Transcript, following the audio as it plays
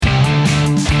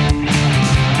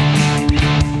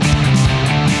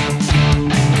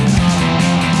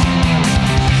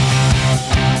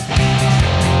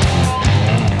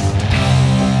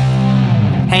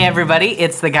everybody,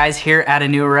 it's the guys here at A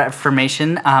New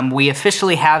Reformation. We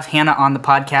officially have Hannah on the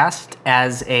podcast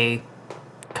as a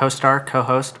co-star,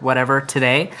 co-host, whatever,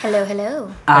 today. Hello,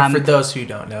 hello. And for those who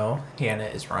don't know, Hannah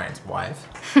is Ryan's wife.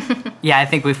 Yeah, I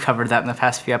think we've covered that in the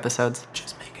past few episodes.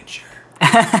 Just making sure.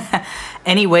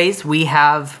 Anyways, we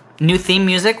have new theme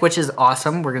music, which is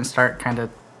awesome. We're going to start kind of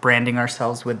branding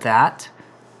ourselves with that.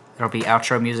 There'll be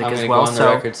outro music as well. I'm going to go on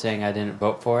the record saying I didn't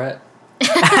vote for it.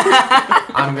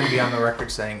 I'm going to be on the record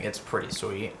saying it's pretty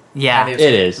sweet. Yeah, and it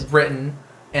is. Written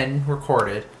and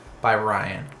recorded by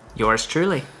Ryan. Yours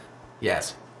truly.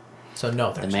 Yes. So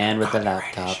no, there's the man with the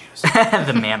copyright laptop. issues.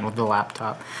 The man with the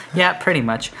laptop. Yeah, pretty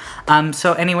much.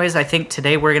 So anyways, I think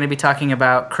today we're going to be talking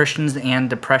about Christians and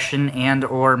depression and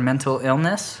or mental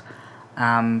illness.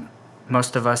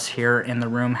 Most of us here in the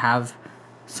room have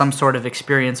some sort of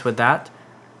experience with that.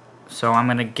 So I'm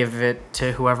going to give it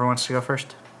to whoever wants to go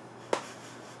first.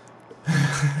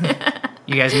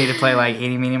 You guys need to play like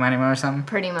 80, meeny, miny, mo or something?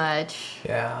 Pretty much.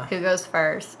 Yeah. Who goes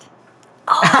first?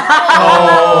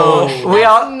 We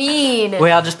all Mean. we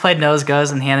all just played Nose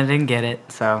Goes and Hannah didn't get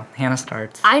it. So Hannah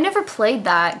starts. I never played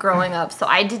that growing up, so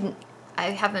I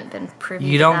haven't been privy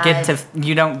You to don't that.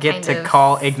 get to kind of.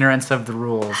 call ignorance of the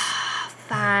rules.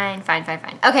 Fine.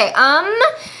 Okay,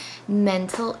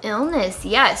 mental illness,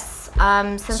 yes.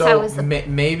 Since So I was a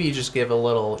maybe just give a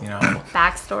little,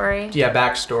 backstory.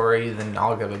 backstory. Then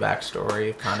I'll give a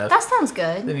backstory, kind of. That sounds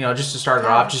good. Then, just to start it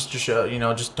off, just to show,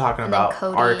 just talking And then about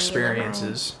Cody, our and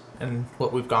experiences and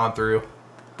what we've gone through.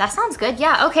 That sounds good.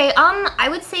 Yeah. Okay. I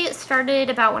would say it started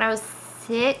about when I was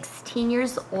 16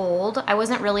 years old. I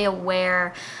wasn't really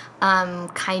aware,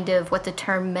 kind of what the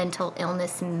term mental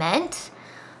illness meant.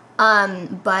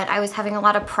 But I was having a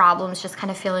lot of problems, just kind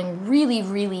of feeling really,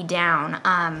 really down.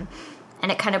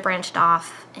 And it kind of branched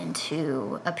off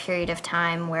into a period of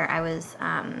time where I was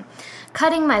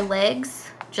cutting my legs,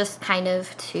 just kind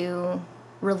of to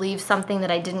relieve something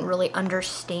that I didn't really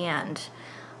understand.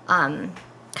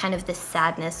 Kind of this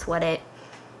sadness, what it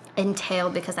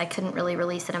entailed, because I couldn't really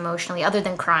release it emotionally, other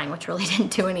than crying, which really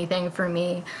didn't do anything for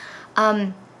me.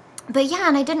 But yeah,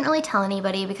 and I didn't really tell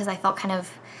anybody because I felt kind of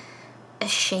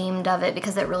ashamed of it,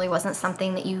 because it really wasn't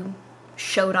something that you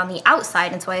showed on the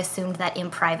outside, and so I assumed that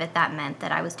in private that meant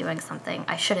that I was doing something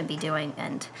I shouldn't be doing,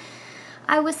 and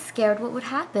I was scared what would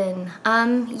happen.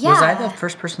 Yeah. Was I the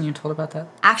first person you told about that?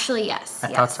 Actually, yes. I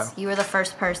thought so. You were the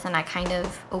first person I kind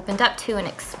of opened up to and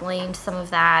explained some of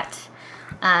that.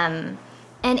 And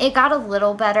it got a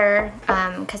little better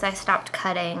because I stopped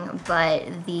cutting,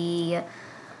 but the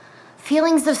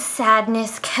feelings of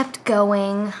sadness kept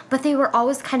going, but they were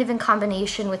always kind of in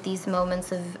combination with these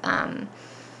moments of,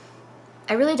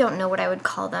 I really don't know what I would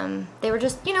call them. They were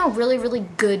just, really, really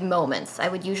good moments. I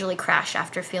would usually crash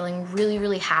after feeling really,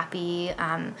 really happy,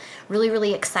 really,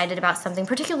 really excited about something,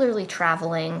 particularly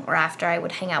traveling, or after I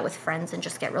would hang out with friends and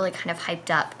just get really kind of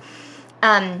hyped up.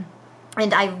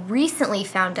 And I recently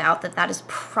found out that is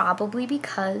probably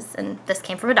because, and this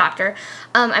came from a doctor,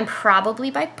 I'm probably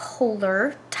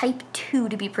bipolar, type 2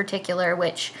 to be particular,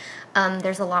 which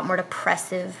there's a lot more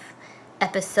depressive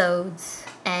episodes,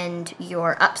 and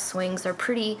your upswings are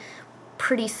pretty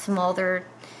small. They're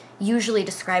usually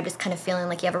described as kind of feeling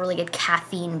like you have a really good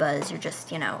caffeine buzz. You're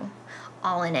just,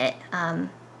 all in it.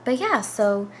 But yeah,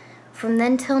 so from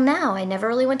then till now, I never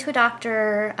really went to a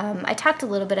doctor. I talked a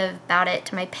little bit about it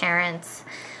to my parents,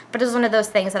 but it was one of those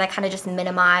things that I kind of just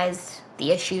minimized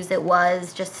the issues it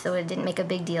was, just so it didn't make a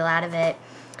big deal out of it.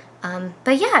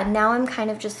 But yeah, now I'm kind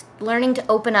of just learning to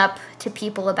open up to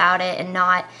people about it and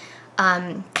not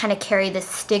kind of carry this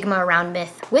stigma around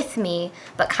myth with me,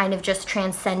 but kind of just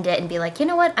transcend it and be like, you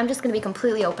know what, I'm just going to be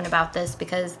completely open about this,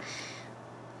 because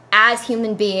as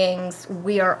human beings,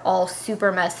 we are all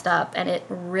super messed up, and it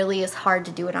really is hard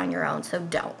to do it on your own, so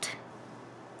don't.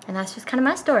 And that's just kind of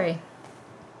my story.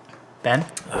 Ben?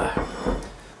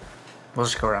 We'll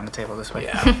just go around the table this way.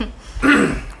 Yeah.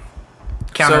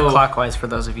 Counterclockwise for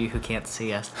those of you who can't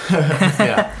see us.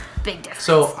 Yeah. Big difference.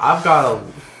 So I've got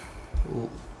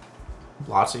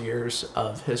lots of years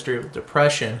of history with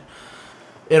depression.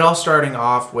 It all starting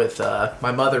off with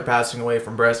my mother passing away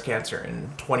from breast cancer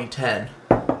in 2010.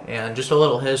 And just a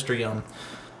little history.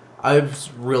 I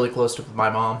was really close to my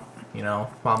mom.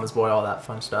 Mama's boy, all that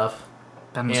fun stuff.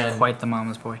 Ben was quite the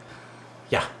mama's boy.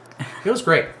 Yeah. It was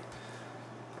great.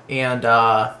 And,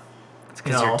 it's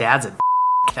because your dad's a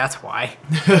that's why.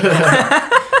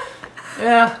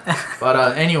 Yeah.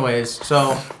 But, anyways,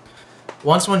 so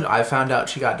once when I found out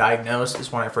she got diagnosed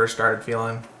is when I first started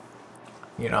feeling,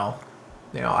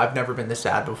 I've never been this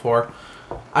sad before.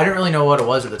 I didn't really know what it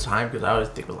was at the time, because I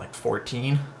think it was like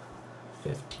 14,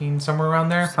 15, somewhere around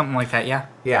there. Something like that, yeah.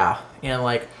 Yeah. And,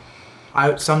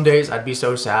 some days I'd be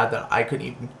so sad that I couldn't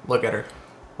even look at her.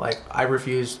 Like, I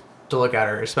refused to look at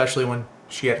her, especially when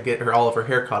she had to get all of her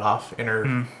hair cut off and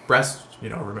her breasts,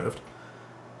 removed.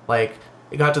 Like,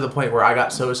 it got to the point where I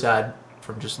got so sad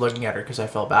from just looking at her because I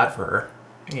felt bad for her.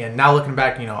 And now looking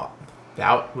back,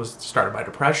 that was started by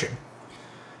depression.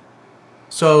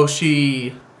 So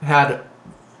she had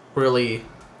really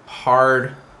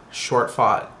hard,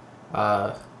 short-fought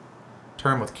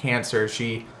term with cancer.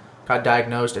 She got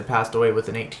diagnosed and passed away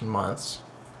within 18 months.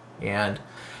 And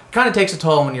it kind of takes a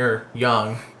toll when you're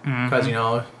young because,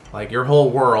 like your whole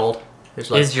world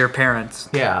is your parents.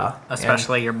 Yeah.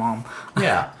 Especially your mom.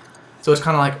 Yeah. So it's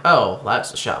kind of like, oh,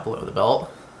 that's a shot below the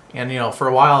belt. And, for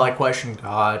a while I questioned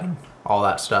God and all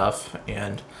that stuff.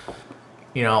 And,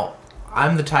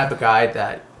 I'm the type of guy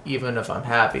that even if I'm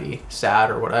happy,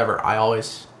 sad, or whatever, I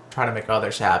always try to make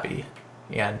others happy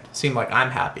and seem like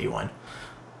I'm happy when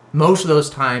most of those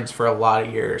times for a lot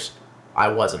of years, I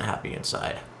wasn't happy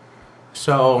inside.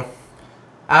 So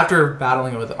after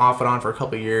battling with it off and on for a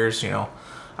couple of years,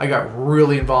 I got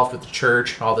really involved with the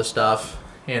church, all this stuff.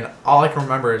 And all I can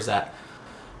remember is that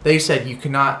they said you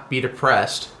cannot be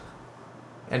depressed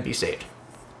and be saved.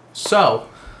 So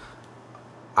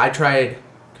I tried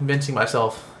convincing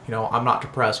myself, I'm not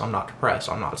depressed, I'm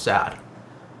not sad,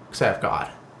 because I have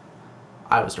God.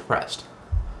 I was depressed.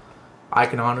 I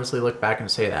can honestly look back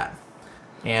and say that.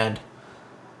 And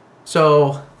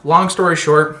so, long story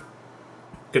short,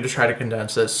 good to try to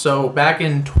condense this. So back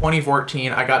in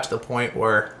 2014, I got to the point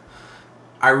where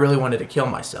I really wanted to kill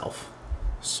myself.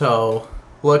 So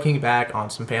looking back on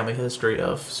some family history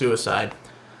of suicide,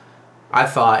 I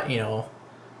thought, a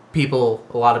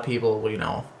lot of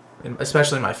people,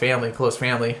 especially my family, close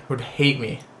family, would hate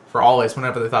me for always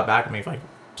whenever they thought back of me if I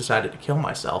decided to kill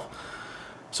myself.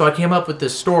 So I came up with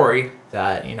this story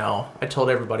that, I told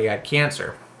everybody I had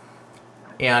cancer.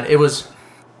 And it was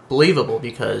believable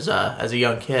because as a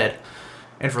young kid,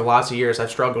 and for lots of years, I've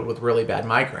struggled with really bad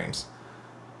migraines.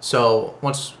 So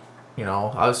once,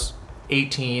 I was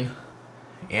 18,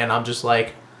 and I'm just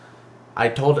like,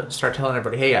 start telling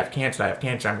everybody, hey, I have cancer,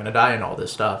 I'm going to die, and all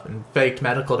this stuff, and faked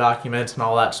medical documents and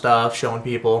all that stuff, showing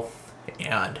people,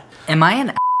 and... Am I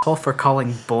an asshole for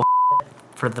calling bull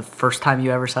for the first time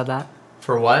you ever said that?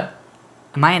 For what?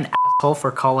 Am I an asshole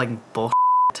for calling bull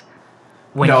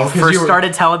when No, you first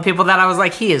started telling people that? I was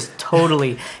like, he is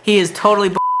totally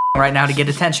bull right now to get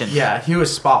attention. Yeah, he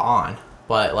was spot on,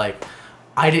 but, like,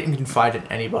 I didn't confide in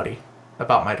anybody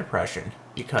about my depression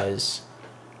because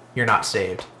you're not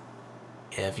saved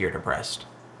if you're depressed.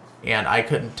 And I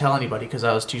couldn't tell anybody because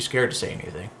I was too scared to say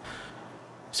anything.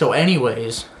 So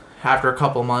anyways, after a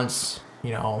couple months,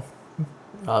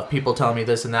 of people telling me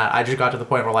this and that, I just got to the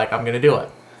point where, like, I'm going to do it.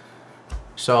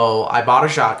 So I bought a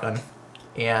shotgun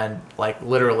and, like,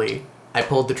 literally, I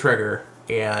pulled the trigger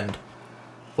and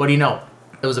what do you know?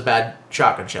 It was a bad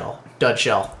shotgun shell. Dud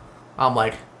shell. I'm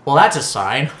like, well, that's a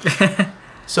sign.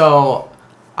 So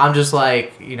I'm just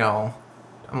like, I'm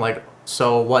like,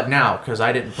 so what now? Because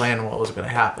I didn't plan what was going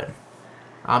to happen.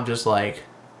 I'm just like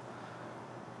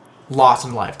lost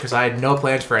in life because I had no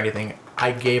plans for anything.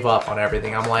 I gave up on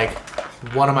everything. I'm like,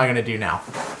 what am I going to do now?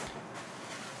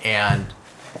 And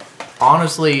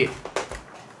honestly,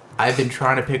 I've been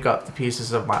trying to pick up the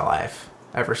pieces of my life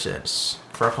ever since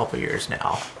for a couple years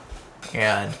now.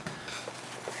 And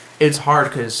it's hard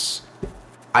because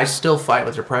I still fight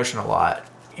with depression a lot.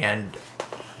 And,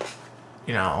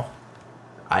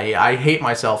 I hate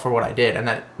myself for what I did, and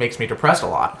that makes me depressed a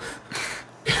lot.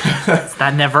 It's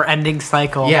that never-ending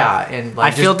cycle. Yeah, and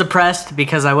I feel depressed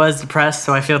because I was depressed,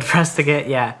 so I feel depressed again.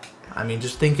 Yeah. I mean,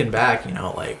 just thinking back,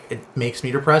 it makes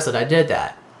me depressed that I did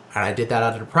that, and I did that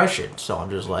out of depression. So I'm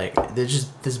just like, there's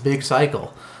just this big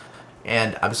cycle,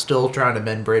 and I'm still trying to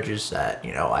mend bridges that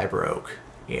I broke,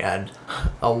 and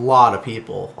a lot of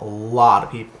people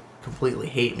completely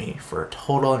hate me for a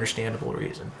total understandable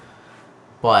reason,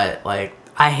 but like.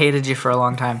 I hated you for a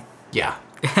long time. Yeah.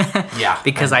 Yeah.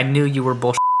 Because I knew you were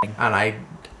bullshitting.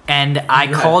 And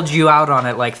I called you out on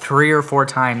it like 3 or 4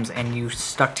 times, and you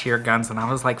stuck to your guns, and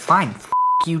I was like, fine,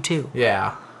 you too.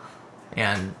 Yeah.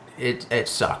 And it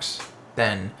sucks.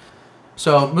 Then,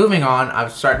 so moving on,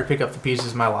 I've started to pick up the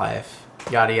pieces of my life,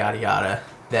 yada, yada, yada.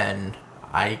 Then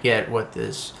I get with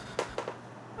this,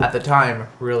 at the time,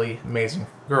 really amazing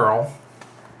girl.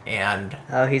 And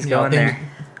he's going there.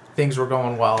 Things were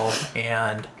going well,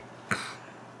 and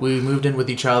we moved in with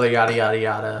each other, yada, yada,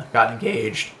 yada, got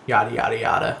engaged, yada, yada,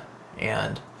 yada,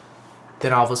 and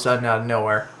then all of a sudden, out of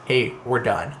nowhere, hey, we're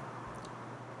done.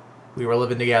 We were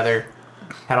living together,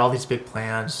 had all these big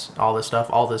plans, all this stuff,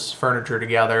 all this furniture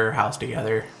together, house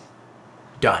together,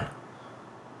 done.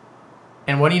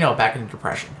 And what do you know? Back into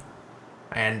depression.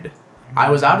 And I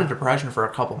was out of depression for a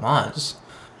couple months.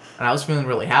 And I was feeling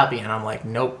really happy. And I'm like,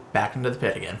 nope, back into the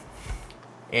pit again.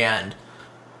 And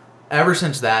ever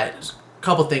since that, a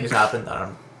couple things happened that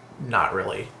I'm not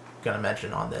really going to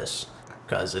mention on this.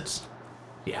 Because it's,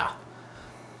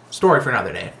 story for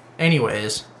another day.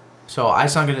 Anyways, so I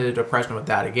sunk into depression with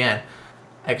that again.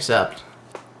 Except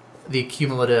the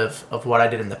cumulative of what I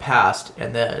did in the past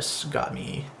and this got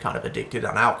me kind of addicted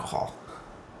on alcohol.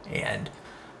 And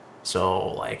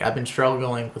so, like, I've been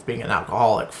struggling with being an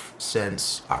alcoholic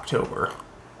since October.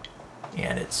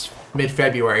 And it's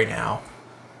mid-February now.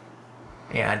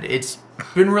 And it's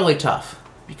been really tough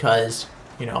because,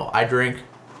 I drink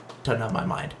to numb my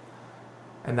mind.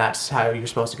 And that's how you're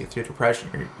supposed to get through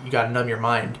depression. You got to numb your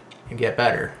mind and get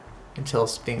better until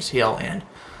things heal. And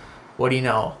what do you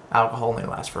know? Alcohol only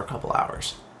lasts for a couple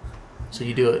hours. So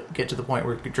you get to the point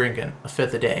where you're drinking a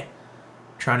fifth a day,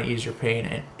 trying to ease your pain,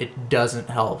 and it doesn't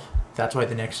help. That's why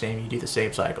the next day you do the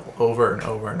same cycle over and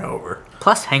over and over.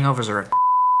 Plus, hangovers are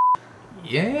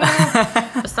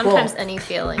Yeah. Sometimes any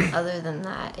feeling other than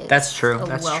that is That's true.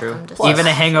 That's true. distraction. Even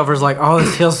a hangover's like, oh,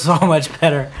 this feels so much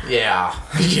better. Yeah.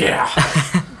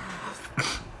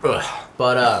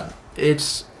 But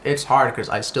it's hard because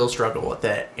I still struggle with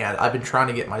it, and I've been trying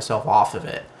to get myself off of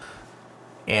it.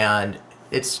 And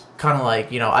it's kind of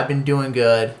like, I've been doing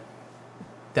good.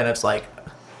 Then it's like,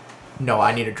 no,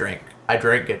 I need a drink. I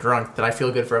drink, get drunk, then I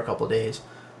feel good for a couple of days.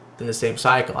 Then the same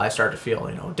cycle, I start to feel,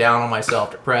 down on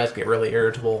myself, depressed, get really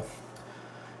irritable,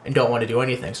 and don't want to do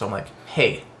anything. So I'm like,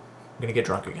 hey, I'm going to get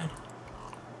drunk again.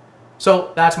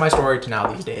 So that's my story to now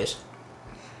these days.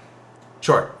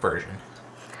 Short version.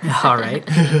 All right.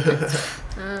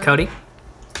 Cody?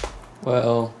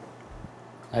 Well,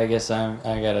 I guess I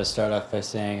gotta start off by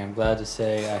saying I'm glad to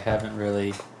say I haven't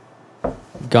really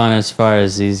gone as far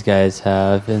as these guys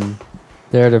have in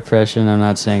their depression. I'm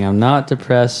not saying I'm not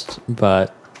depressed,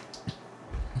 but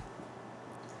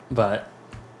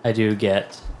I do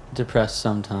get depressed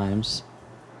sometimes.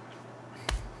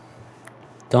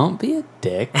 Don't be a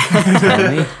dick.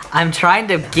 Tony. I'm trying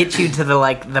to get you to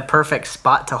the perfect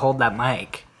spot to hold that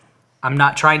mic. I'm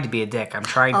not trying to be a dick. I'm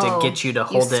trying to get you to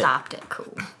hold You it. stopped it.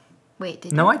 Cool. Wait,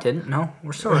 did No, you? I didn't. No,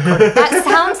 we're still recording. That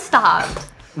sound stopped.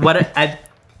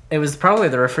 It was probably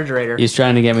the refrigerator. He's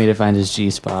trying to get me to find his G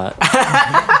spot.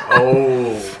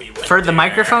 For the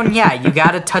microphone, yeah, you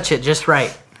got to touch it just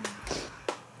right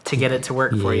to get it to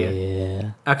work for you.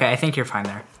 Yeah. Okay, I think you're fine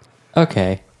there.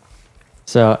 Okay.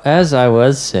 So, as I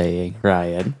was saying,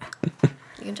 Ryan, You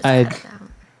can just cut it out.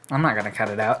 I'm not going to cut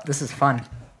it out. This is fun.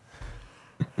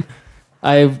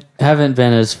 I haven't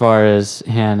been as far as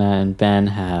Hannah and Ben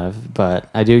have, but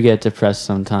I do get depressed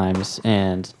sometimes,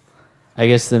 and I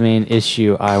guess the main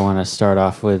issue I want to start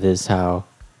off with is how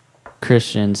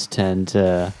Christians tend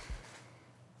to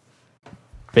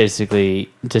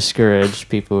basically discourage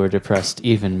people who are depressed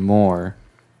even more,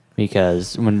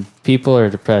 because when people are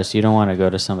depressed, you don't want to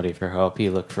go to somebody for help, you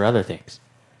look for other things.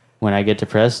 When I get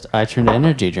depressed, I turn to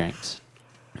energy drinks.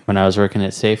 When I was working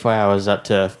at Safeway, I was up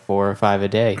to 4 or 5 a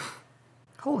day.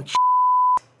 Holy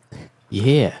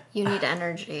Yeah. You need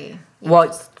energy. Well,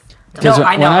 Because no,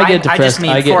 I know. when I get I depressed, just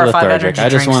mean I get 4 or 5 lethargic. energy I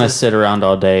just want to drinks sit around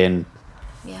all day and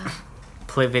Yeah.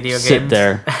 play video games. sit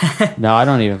there. No, I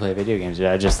don't even play video games. Dude.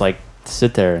 I just like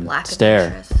sit there and Lack of stare.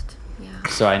 interest. Yeah.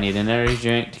 So I need an energy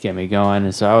drink to get me going.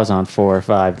 And so I was on 4 or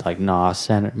 5, like NOS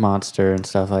and Monster and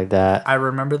stuff like that. I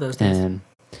remember those days. And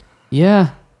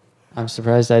yeah, I'm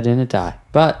surprised I didn't die.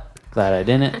 But glad I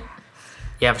didn't.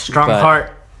 You have a strong But-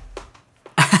 heart.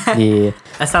 Yeah.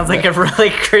 That sounds like a really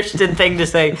Christian thing to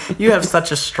say. You have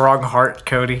such a strong heart,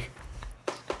 Cody.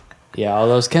 Yeah, all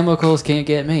those chemicals can't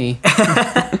get me.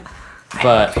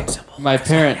 But my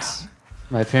parents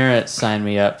signed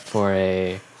me up for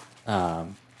a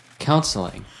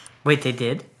counseling. Wait, they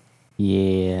did?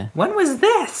 Yeah. When was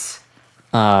this?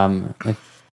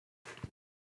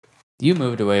 You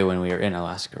moved away when we were in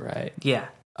Alaska, right? Yeah.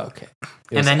 Okay.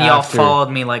 And then y'all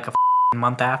followed me like a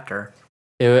month after.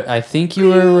 I think you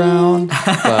were around,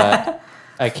 but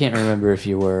I can't remember if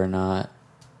you were or not.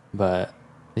 But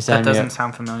they That signed me doesn't up.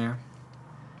 sound familiar.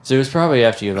 So it was probably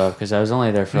after you left because I was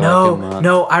only there for like a month.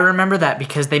 No, I remember that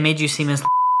because they made you seem as...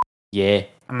 Yeah.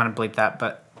 I'm going to bleep that,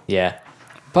 but... Yeah.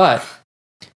 But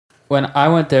when I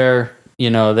went there,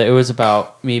 it was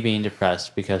about me being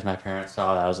depressed because my parents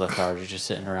saw that I was lethargic, just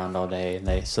sitting around all day, and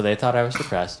they thought I was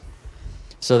depressed.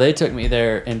 So they took me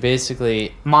there, and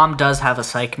basically, Mom does have a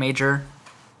psych major,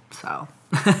 so...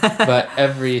 but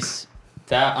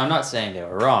I'm not saying they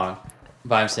were wrong,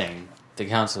 but I'm saying the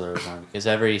counselor was wrong because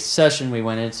every session we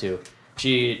went into,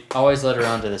 she always led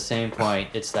around to the same point.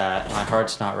 It's that my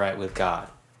heart's not right with God.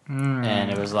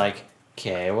 And it was like,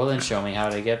 okay, well then show me how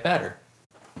to get better.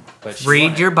 But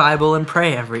Read your Bible and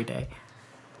pray every day.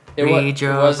 It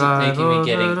wasn't making me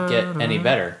get any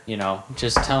better,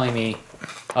 just telling me,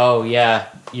 oh yeah,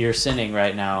 you're sinning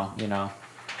right now,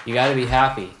 you got to be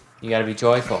happy, you got to be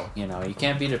joyful, you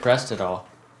can't be depressed at all.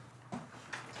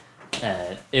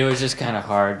 And it was just kind of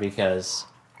hard because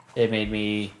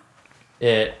it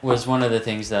was one of the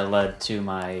things that led to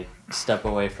my step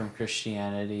away from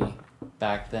Christianity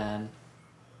back then.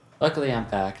 Luckily, I'm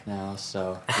back now,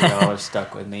 so you all are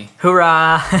stuck with me.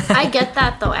 Hoorah! I get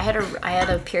that though. I had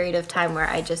a period of time where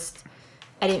I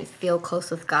didn't feel close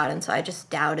with God, and so I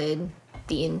just doubted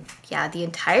the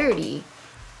entirety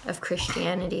of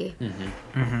Christianity.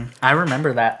 I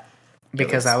remember that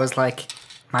because I was like,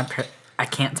 I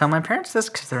can't tell my parents this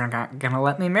because they're not gonna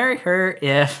let me marry her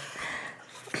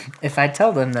if I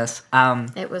tell them this.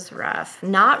 It was rough.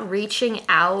 Not reaching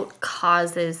out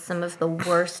causes some of the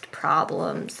worst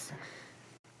problems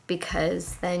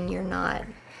because then you're not,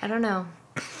 I don't know,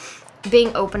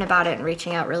 being open about it and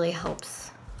reaching out really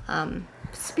helps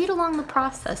speed along the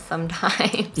process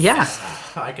sometimes. Yeah.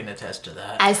 I can attest to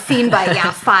that. As seen by,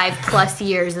 5+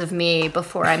 years of me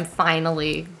before I'm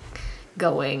finally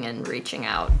going and reaching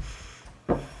out.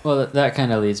 Well, that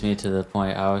kind of leads me to the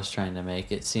point I was trying to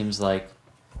make. It seems like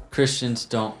Christians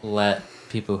don't let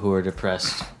people who are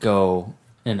depressed go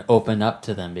and open up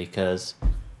to them because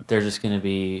they're just going to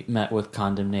be met with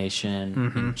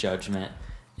condemnation and judgment.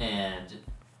 And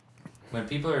when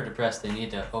people are depressed, they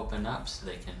need to open up so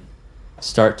they can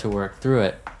start to work through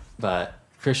it. But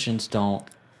Christians don't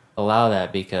allow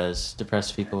that because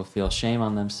depressed people feel shame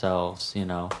on themselves,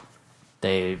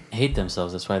 They hate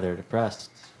themselves. That's why they're depressed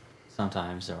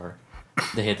sometimes, or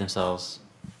they hate themselves,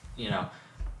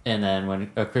 And then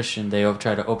when a Christian, they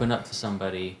try to open up to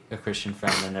somebody, a Christian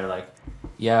friend, and they're like,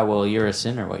 yeah, well, you're a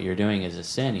sinner. What you're doing is a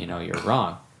sin. You're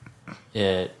wrong.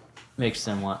 It makes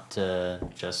them want to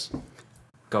just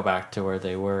go back to where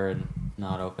they were and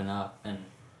not open up. And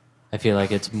I feel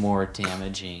like it's more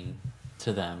damaging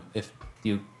to them if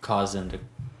you cause them to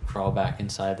crawl back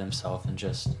inside themselves and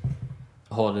just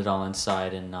hold it all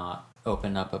inside and not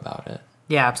open up about it.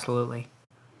 Yeah, absolutely.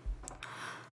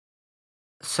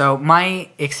 So my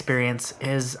experience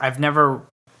is I've never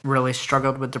really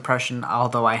struggled with depression,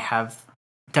 although I have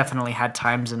definitely had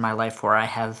times in my life where I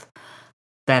have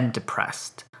been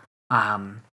depressed.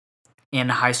 In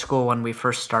high school, when we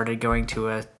first started going to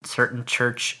a certain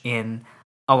church in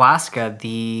Alaska,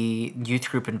 the youth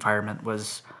group environment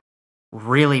was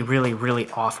really, really, really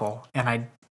awful. And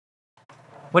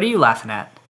what are you laughing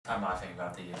at? I'm laughing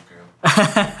about the youth group.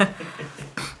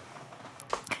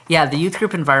 Yeah, the youth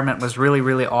group environment was really,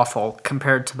 really awful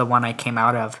compared to the one I came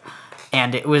out of.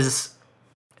 And it was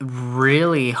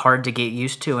really hard to get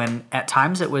used to. And at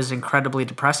times it was incredibly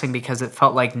depressing because it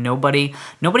felt like nobody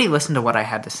listened to what I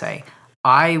had to say.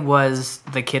 I was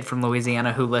the kid from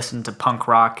Louisiana who listened to punk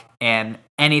rock and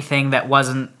anything that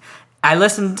wasn't... I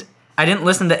didn't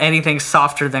listen to anything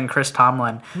softer than Chris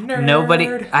Tomlin.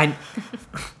 Nerd.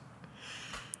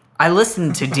 I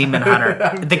listened to Demon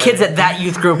Hunter. The kids at that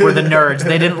youth group were the nerds.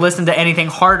 They didn't listen to anything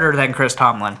harder than Chris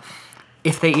Tomlin.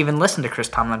 If they even listened to Chris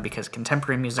Tomlin, because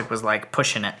contemporary music was like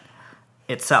pushing it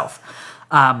itself.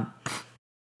 And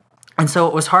so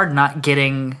it was hard not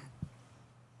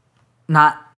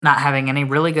having any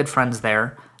really good friends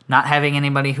there, not having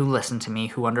anybody who listened to me,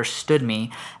 who understood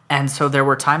me. And so there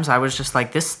were times I was just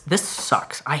like, this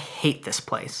sucks. I hate this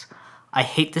place. I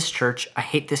hate this church. I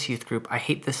hate this youth group. I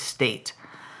hate this state.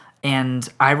 And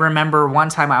I remember one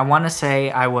time, I want to say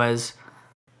I was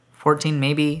 14,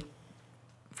 maybe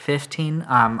 15.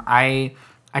 I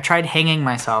tried hanging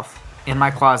myself in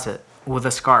my closet with a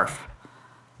scarf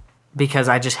because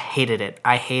I just hated it.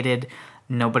 I hated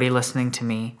nobody listening to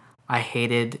me. I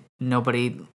hated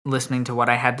nobody listening to what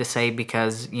I had to say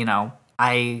because,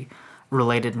 I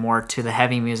related more to the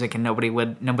heavy music and nobody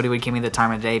would give me the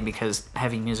time of day because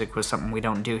heavy music was something we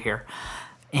don't do here.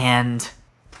 And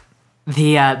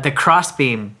the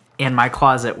crossbeam in my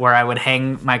closet where I would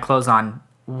hang my clothes on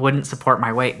wouldn't support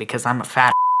my weight because I'm a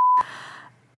fat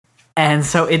and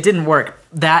so it didn't work.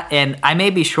 That, and I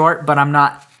may be short, but I'm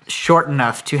not short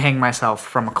enough to hang myself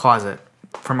from a closet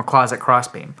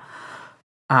crossbeam.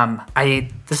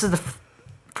 This is the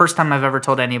first time I've ever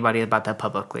told anybody about that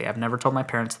publicly. I've never told my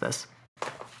parents this.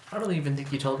 I don't even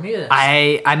think you told me this.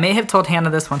 I may have told Hannah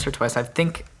this once or twice. I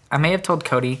think I may have told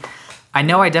Cody. I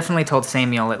know I definitely told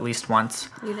Samuel at least once.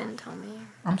 You didn't tell me.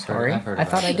 I'm sorry. I've heard I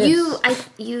about thought I it. did.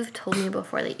 You've told me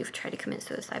before that you've tried to commit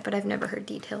suicide, but I've never heard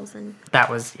details. And That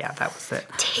was it.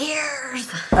 tears.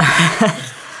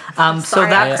 So Sorry,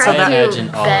 that I so cried that through imagine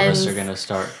all of us Ben's- are going to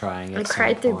start crying. I At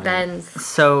cried some through point. Ben's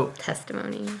so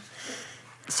testimony.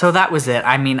 so that was it.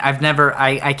 I mean,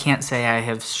 I can't say I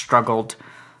have struggled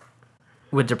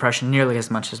with depression nearly as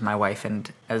much as my wife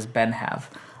and as Ben have.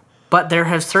 But there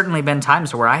have certainly been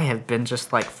times where I have been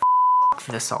just like, F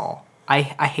this all. I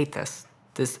hate this.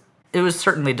 It was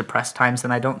certainly depressed times,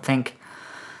 and I don't think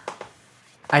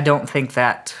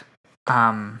that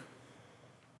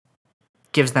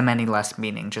gives them any less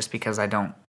meaning just because I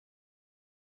don't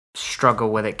struggle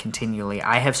with it continually.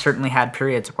 I have certainly had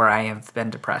periods where I have been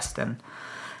depressed, and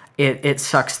it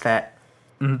sucks that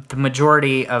the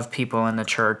majority of people in the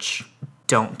church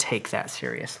don't take that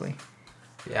seriously.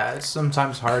 Yeah, it's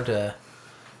sometimes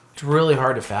it's really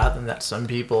hard to fathom that some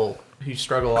people who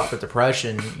struggle a lot with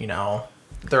depression,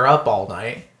 they're up all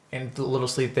night, and the little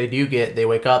sleep they do get, they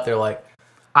wake up, they're like,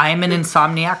 I'm an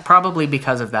insomniac probably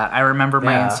because of that. I remember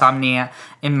my insomnia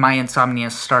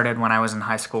started when I was in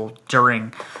high school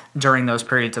during those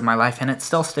periods of my life, and it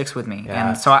still sticks with me. Yeah.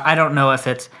 And so I don't know if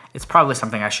it's probably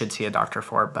something I should see a doctor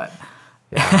for, but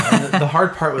yeah. And the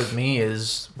hard part with me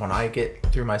is when I get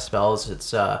through my spells,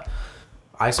 it's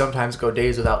I sometimes go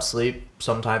days without sleep.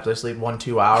 Sometimes I sleep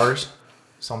 1-2 hours.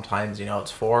 Sometimes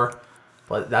it's 4.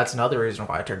 But that's another reason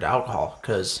why I turned to alcohol,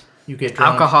 because you get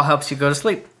drunk, alcohol helps you go to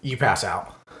sleep. you pass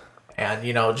out. And,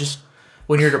 just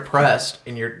when you're depressed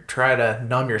and you're trying to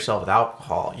numb yourself with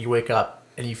alcohol, you wake up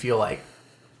and you feel like,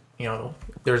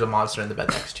 there's a monster in the bed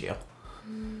next to you.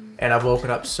 And I've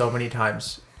woken up so many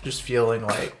times just feeling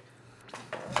like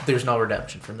there's no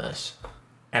redemption from this.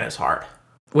 And it's hard.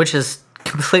 Which is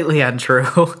completely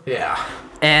untrue. Yeah.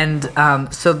 And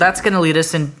so that's going to lead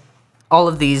us in. All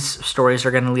of these stories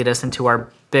are going to lead us into our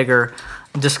bigger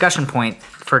discussion point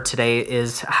for today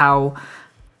is how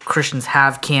Christians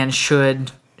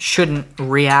shouldn't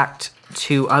react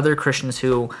to other Christians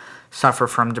who suffer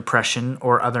from depression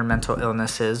or other mental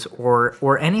illnesses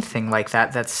or anything like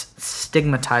that that's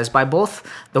stigmatized by both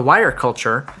the wider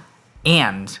culture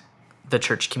and the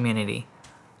church community.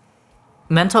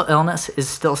 Mental illness is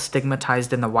still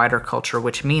stigmatized in the wider culture,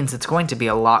 which means it's going to be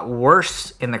a lot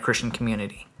worse in the Christian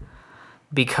community.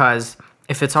 Because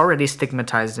if it's already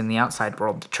stigmatized in the outside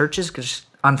world, the church is just,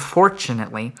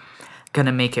 unfortunately, going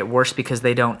to make it worse because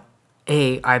they don't,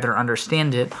 A, either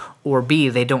understand it, or B,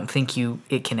 they don't think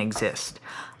it can exist.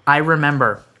 I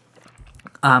remember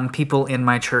people in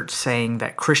my church saying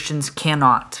that Christians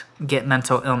cannot get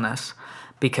mental illness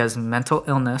mental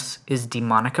illness is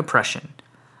demonic oppression.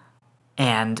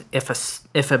 And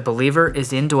if a believer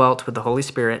is indwelt with the Holy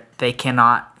Spirit, they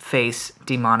cannot face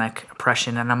demonic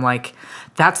oppression. And I'm like,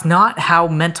 that's not how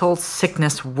mental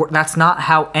sickness works. That's not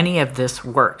how any of this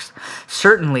works.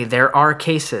 Certainly, there are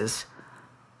cases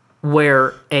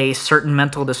where a certain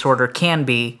mental disorder can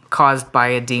be caused by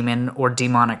a demon or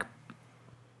demonic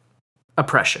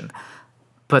oppression.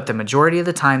 But the majority of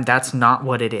the time, that's not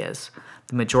what it is.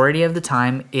 The majority of the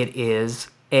time, it is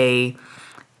a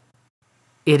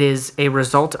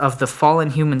result of the fallen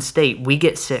human state. We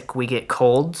get sick, we get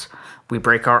colds, we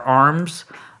break our arms,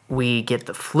 we get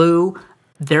the flu.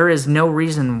 There is no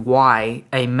reason why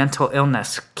a mental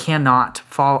illness cannot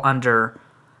fall under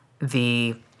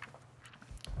the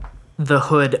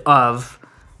hood of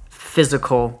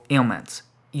physical ailments.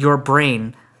 Your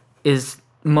brain is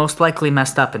most likely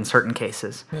messed up in certain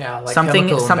cases. Yeah, like something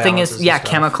chemical is imbalances and stuff.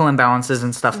 chemical imbalances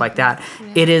and stuff like that.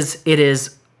 Yeah. It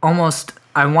is almost,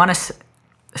 I want to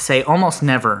say almost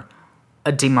never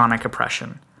a demonic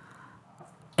oppression.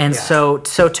 And so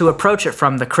to approach it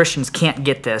from the Christians can't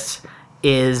get this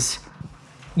is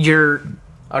you're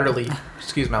utterly,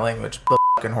 excuse my language,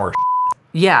 fucking horse.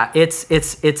 Yeah,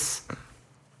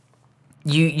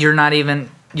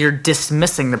 you're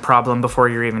dismissing the problem before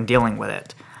you're even dealing with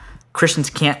it. Christians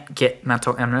can't get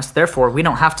mental illness, therefore we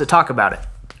don't have to talk about it.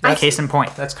 Case in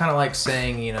point. That's kind of like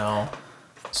saying,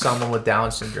 someone with Down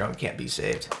syndrome can't be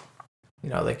saved.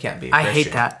 They can't be a Christian. I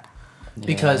hate that.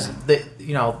 Because they,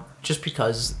 just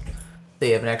because they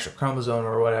have an extra chromosome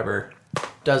or whatever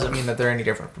doesn't mean that they're any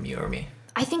different from you or me.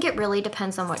 I think it really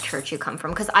depends on what church you come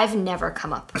from, because I've never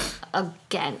come up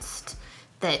against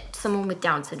that someone with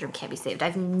Down syndrome can't be saved.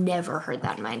 I've never heard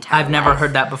that in my entire life. I've never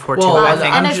heard that before, too. Well, I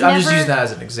I'm just using that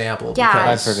as an example. Yeah.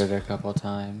 Because, I've heard it a couple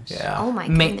times. Yeah. Oh, my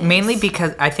goodness. Mainly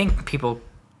because I think people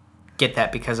get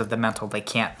that because of the mental they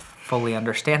can't fully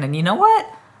understand. And you know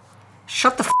what?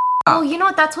 Shut the up. Oh, you know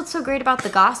what? That's what's so great about the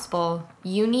gospel.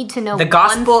 You need to know the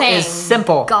gospel one thing. is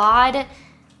simple. God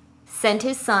sent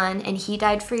his son and he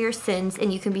died for your sins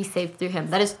and you can be saved through him.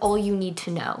 That is all you need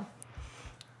to know.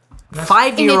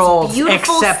 5-year-olds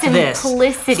accept this.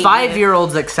 Simplicity.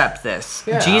 5-year-olds accept this.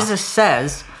 Yeah. Jesus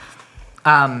says,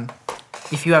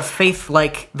 if you have faith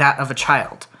like that of a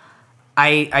child.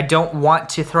 I don't want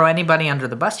to throw anybody under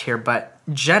the bus here, but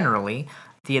generally,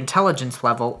 the intelligence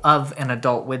level of an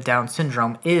adult with Down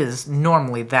syndrome is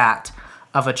normally that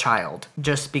of a child,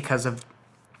 just because of,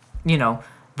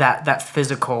 that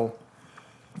physical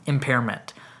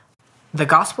impairment. The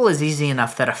gospel is easy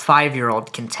enough that a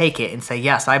 5-year-old can take it and say,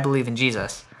 yes, I believe in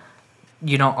Jesus.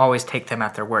 You don't always take them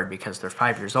at their word because they're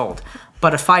 5 years old.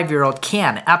 But a 5-year-old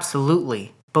can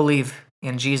absolutely believe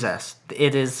in Jesus.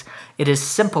 It is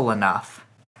simple enough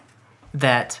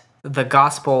that the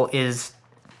gospel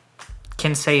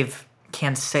can save.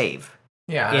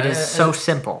 Yeah. It is so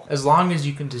simple. As long as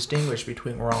you can distinguish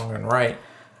between wrong and right,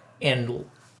 and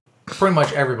pretty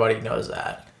much everybody knows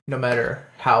that. No matter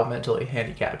how mentally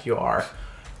handicapped you are,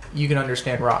 you can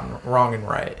understand wrong and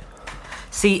right.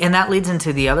 See, and that leads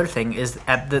into the other thing, is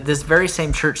at this very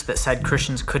same church that said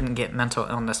Christians couldn't get mental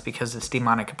illness because it's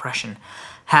demonic oppression,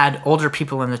 had older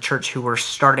people in the church who were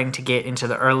starting to get into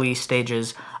the early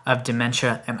stages of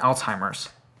dementia and Alzheimer's.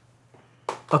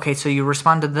 Okay, so you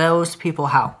respond to those people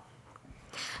how?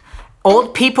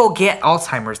 Old people get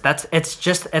Alzheimer's. It's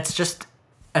just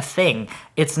a thing.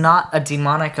 It's not a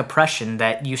demonic oppression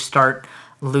that you start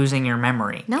losing your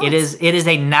memory. No, it is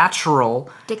a natural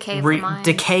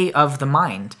decay of the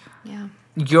mind. Yeah.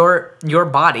 Your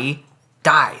body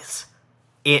dies.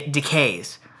 It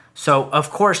decays. So of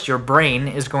course your brain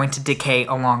is going to decay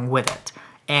along with it.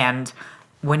 And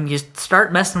when you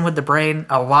start messing with the brain,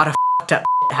 a lot of fucked up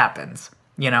happens,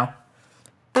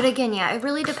 But again, yeah, it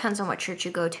really depends on what church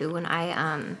you go to. When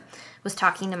I was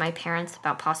talking to my parents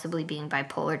about possibly being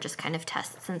bipolar, just kind of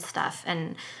tests and stuff,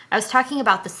 and I was talking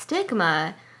about the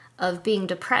stigma of being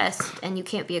depressed and you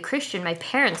can't be a Christian, my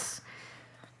parents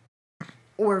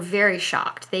were very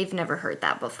shocked. They've never heard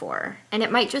that before. And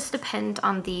it might just depend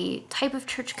on the type of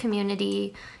church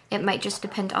community. It might just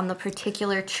depend on the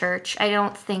particular church. I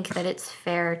don't think that it's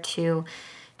fair to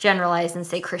generalize and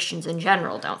say Christians in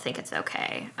general don't think it's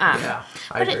okay. Yeah,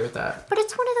 I agree with that. But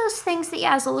it's one of those things that,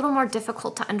 yeah, is a little more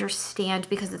difficult to understand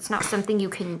because it's not something you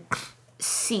can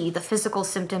see. The physical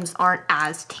symptoms aren't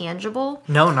as tangible.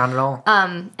 No, not at all.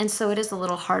 And so it is a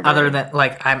little harder. Other than,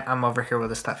 I'm over here with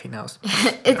the stuffy nose.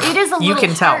 it is a little You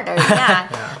can harder, tell.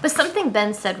 yeah. But something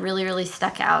Ben said really, really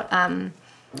stuck out.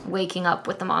 Waking up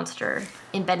with the monster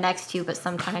in bed next to you, but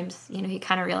sometimes, he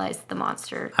kind of realized the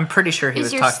monster. I'm pretty sure he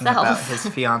is was talking yourself. about his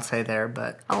fiance there,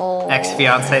 but Oh.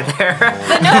 ex-fiance there.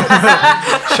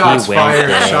 Shots He went fired.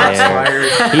 there. Shots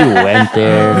fired. He went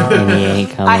there and he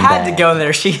ain't coming I had back. to go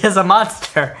there. She is a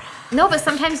monster. No, but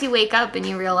sometimes you wake up and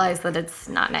you realize that it's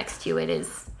not next to you. It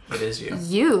is It is you.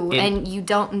 you, and you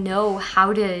don't know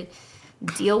how to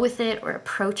deal with it or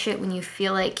approach it when you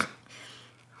feel like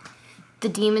the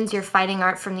demons you're fighting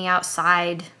aren't from the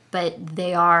outside, but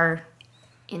they are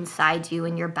inside you,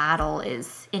 and your battle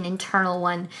is an internal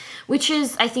one, which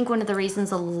is, I think, one of the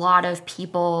reasons a lot of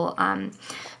people,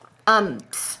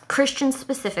 Christians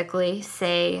specifically,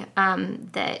 say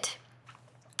that,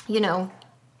 you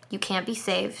can't be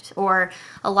saved, or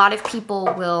a lot of people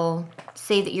will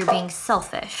say that you're being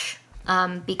selfish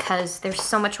because there's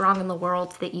so much wrong in the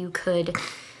world that you could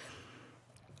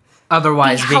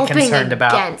Otherwise be helping concerned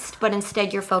about. against, but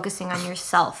instead you're focusing on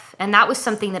yourself. And that was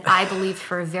something that I believed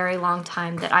for a very long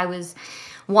time, that I was,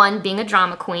 one, being a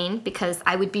drama queen, because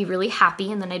I would be really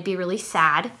happy and then I'd be really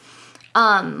sad.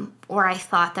 Or I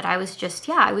thought that I was just,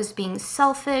 I was being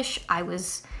selfish. I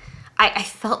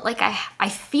felt like I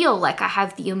feel like I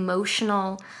have the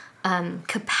emotional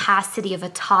capacity of a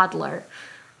toddler.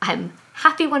 I'm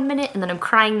happy one minute and then I'm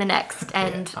crying the next.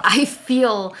 And I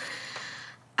feel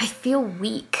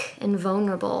weak and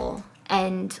vulnerable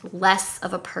and less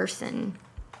of a person.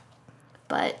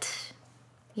 But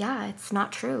yeah, it's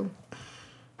not true.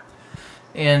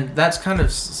 And that's kind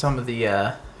of some of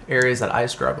the areas that I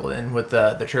struggled in with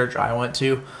the church I went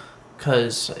to,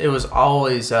 because it was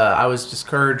always, I was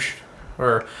discouraged,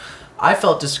 or I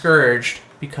felt discouraged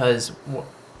because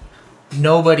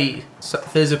nobody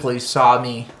physically saw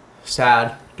me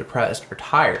sad, depressed, or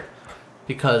tired.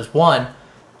 Because one,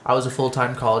 I was a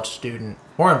full-time college student.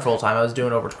 More than full-time, I was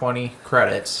doing over 20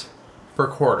 credits per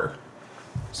quarter.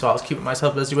 So I was keeping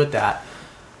myself busy with that.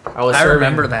 I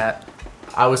remember that.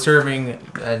 I was serving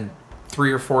in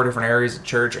 3 or 4 different areas of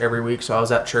church every week. So I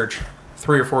was at church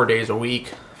 3 or 4 days a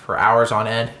week for hours on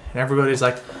end. And everybody's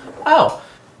like, oh,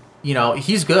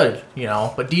 he's good,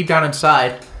 But deep down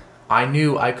inside, I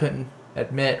knew I couldn't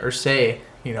admit or say,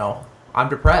 I'm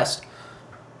depressed.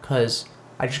 because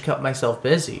I just kept myself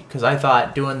busy. Because I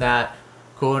thought doing that,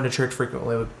 going to church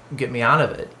frequently would get me out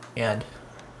of it. And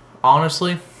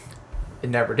honestly, it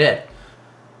never did.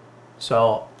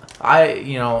 So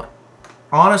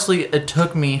honestly, it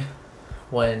took me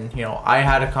when, I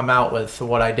had to come out with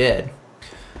what I did.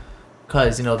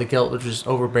 Because, the guilt was just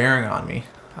overbearing on me.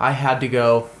 I had to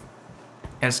go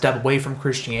and step away from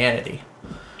Christianity.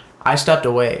 I stepped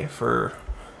away for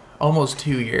almost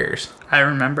 2 years. I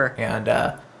remember. And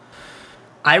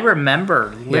I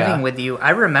remember living with you.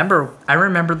 I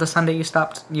remember the Sunday you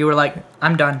stopped. You were like,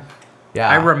 I'm done. yeah,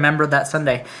 I remember that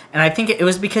Sunday. And I think it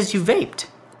was because you vaped.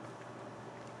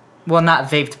 Well, not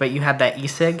vaped, but you had that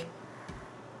e-cig.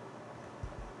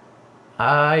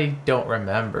 I don't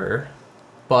remember.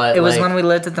 But It was when we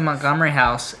lived at the Montgomery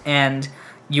house, and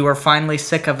you were finally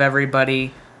sick of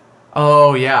everybody.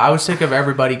 Oh, yeah, I was sick of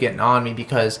everybody getting on me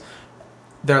because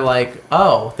they're like,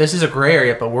 oh, this is a gray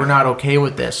area, but we're not okay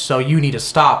with this, so you need to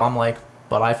stop. I'm like,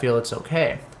 but I feel it's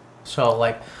okay. So,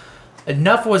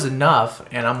 enough was enough,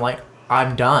 and I'm like,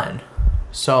 I'm done.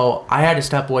 So I had to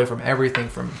step away from everything,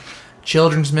 from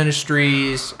children's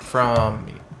ministries,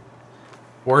 from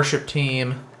worship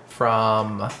team,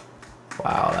 from...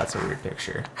 Wow, that's a weird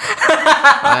picture.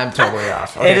 I'm totally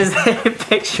off. Okay. It is a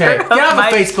picture. Okay, get off my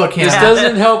of Facebook, This Hannah.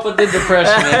 doesn't help with the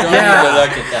depression. I don't Yeah. need to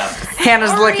look at that.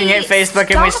 Hannah's looking at Facebook,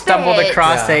 and we Stop stumbled it.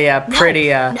 across a pretty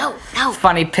No.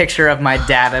 funny picture of my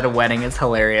dad at a wedding. It's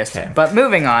hilarious. Okay. But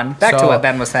moving on, back to So- what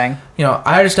Ben was saying.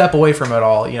 I had to step away from it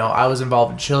all. I was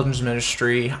involved in children's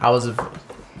ministry. I was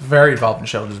very involved in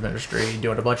children's ministry,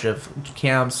 doing a bunch of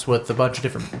camps with a bunch of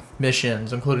different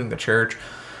missions, including the church.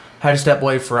 Had to step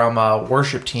away from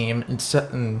worship team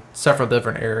in several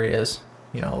different areas,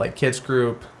 like kids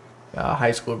group,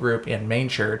 high school group, and main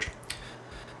church.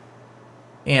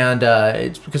 And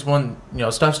it's because when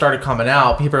stuff started coming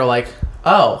out, people are like,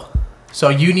 "Oh, so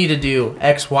you need to do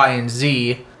X, Y, and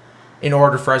Z in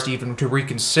order for us even to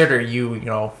reconsider you,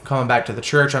 coming back to the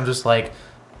church." I'm just like,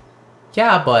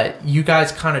 yeah, but you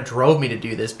guys kind of drove me to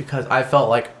do this because I felt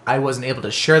like I wasn't able to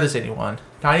share this with anyone,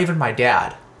 not even my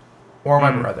dad, or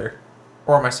my brother,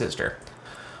 or my sister,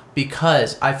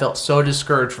 because I felt so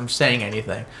discouraged from saying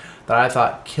anything that I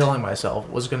thought killing myself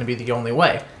was going to be the only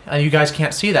way. And you guys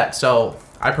can't see that, so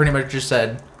I pretty much just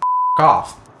said, F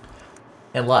off,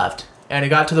 and left. And it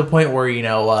got to the point where,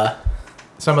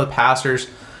 some of the pastors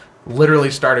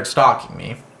literally started stalking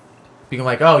me, being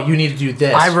like, oh, you need to do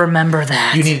this. I remember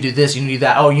that. You need to do this, you need to do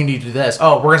that. Oh, you need to do this.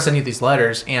 Oh, we're going to send you these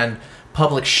letters and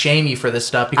public shame you for this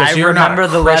stuff because you're not a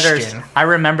Christian. letters. I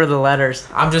remember the letters.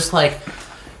 I'm just like,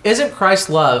 isn't Christ's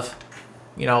love,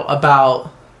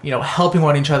 about, helping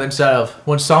one each other instead of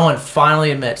when someone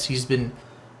finally admits he's been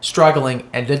struggling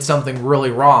and did something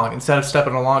really wrong, instead of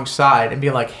stepping alongside and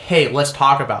being like, hey, let's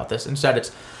talk about this. Instead,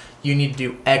 it's, you need to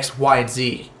do X, Y, and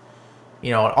Z,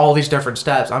 and all these different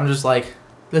steps. I'm just like,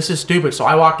 this is stupid. So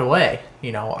I walked away.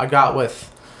 I got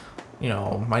with,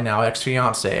 my now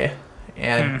ex-fiance,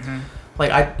 and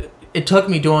it took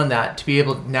me doing that to be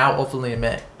able to now openly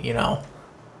admit,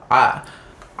 I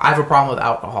have a problem with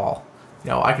alcohol.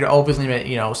 I could openly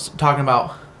admit, talking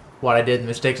about what I did, the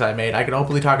mistakes I made. I can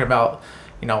openly talk about,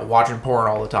 watching porn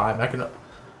all the time. I can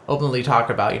openly talk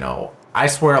about, I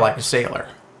swear like a sailor.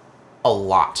 A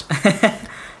lot.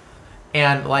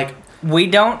 And We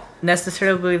don't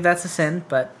necessarily believe that's a sin,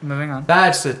 but moving on.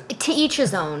 To each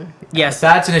his own. Yes,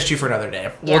 that's an issue for another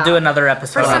day. Yeah. we'll do another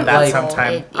episode For on some that people,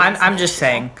 sometime. it is I'm just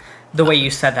saying, the way you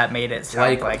said that made it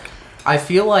sound like I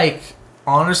feel like,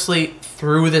 honestly,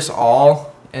 through this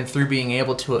all, and through being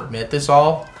able to admit this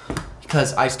all,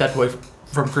 because I stepped away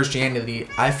from Christianity,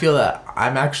 I feel that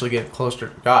I'm actually getting closer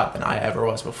to God than I ever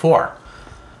was before.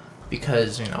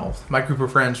 Because, my group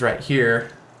of friends right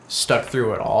here stuck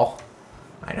through it all.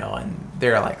 I know, and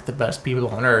they're like the best people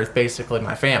on earth, basically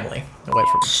my family. Away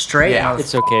from straight. Yeah.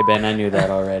 It's okay, Ben. I knew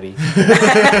that already.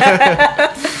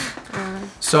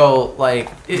 So,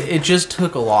 it just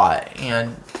took a lot,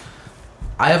 and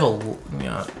I have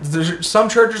some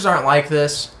churches aren't like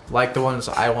this, like the one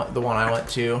I went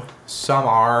to. Some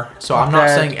are. So I'm not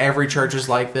saying every church is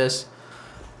like this,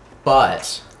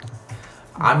 but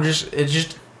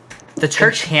The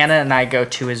church Hannah and I go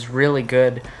to is really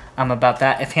good about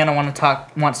that. If Hannah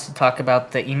wants to talk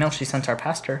about the email she sent our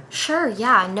pastor. Sure,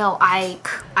 yeah. No, I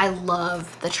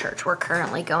love the church we're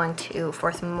currently going to,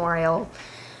 Fourth Memorial.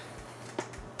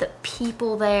 The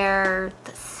people there,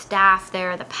 the staff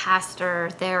there, the pastor,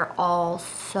 they're all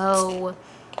so,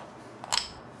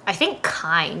 I think,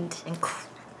 kind and,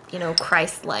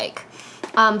 Christ-like.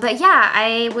 But yeah,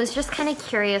 I was just kind of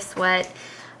curious what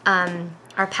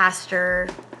our pastor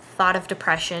thought of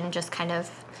depression, just kind of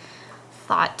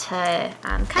thought to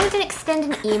kind of extend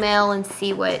an email and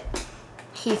see what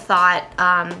he thought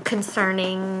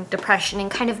concerning depression and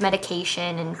kind of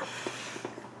medication. And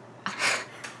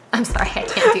I'm sorry, I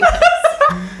can't do this.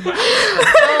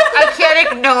 I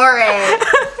can't ignore it.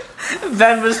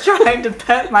 Ben was trying to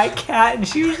pet my cat, and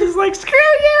she was just like, "Screw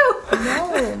you!"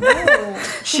 No.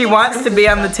 She wants to be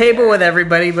on the table with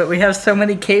everybody, but we have so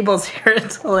many cables here.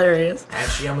 It's hilarious.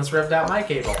 And she almost ripped out my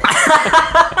cable.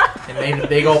 It made a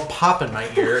big old pop in my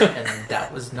ear, and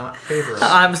that was not favorable.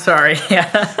 I'm sorry. Yeah.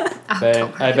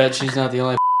 Ben, I bet she's not the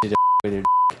only with your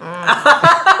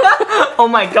Oh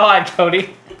my God,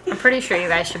 Cody. I'm pretty sure you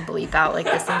guys should bleep out like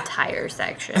this entire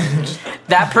section.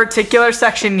 That particular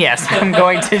section, yes. I'm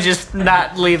going to just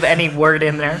not leave any word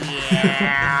in there.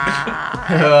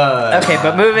 Yeah. Okay,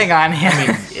 but moving on. I mean,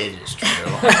 it is true.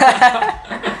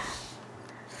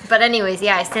 But anyways,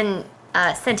 yeah, I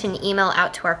sent an email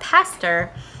out to our pastor,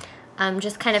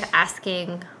 just kind of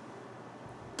asking,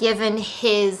 given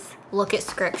his look at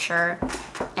scripture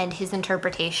and his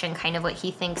interpretation, kind of what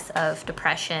he thinks of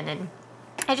depression. And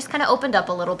I just kind of opened up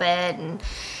a little bit, and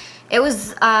it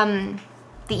was, the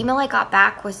email I got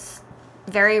back was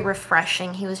very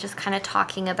refreshing. He was just kind of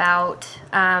talking about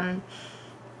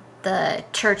the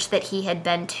church that he had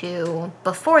been to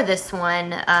before this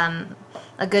one.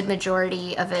 A good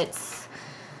majority of its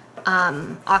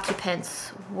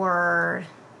occupants were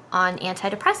on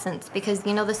antidepressants because,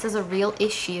 you know, this is a real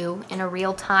issue in a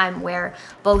real time where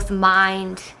both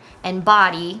mind and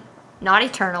body, not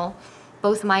eternal,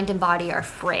 both mind and body are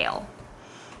frail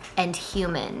and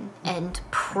human and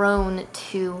prone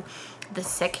to the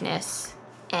sickness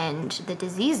and the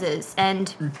diseases.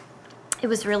 And it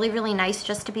was really, really nice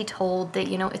just to be told that,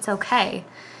 you know, it's okay.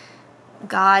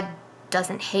 God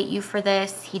doesn't hate you for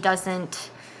this. He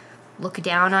doesn't look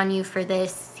down on you for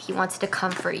this. He wants to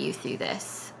comfort you through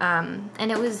this.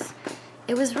 And it was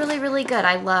really, really good.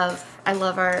 I love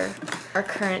our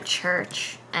current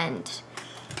church, and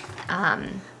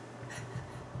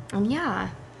yeah,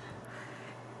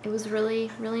 it was really,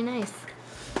 really nice.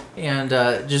 And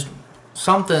just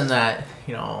something that,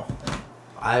 you know,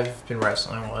 I've been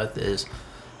wrestling with is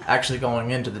actually going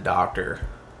into the doctor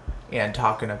and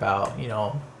talking about, you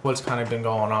know, what's kind of been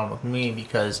going on with me,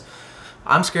 because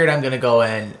I'm scared I'm going to go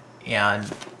in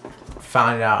and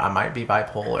find out I might be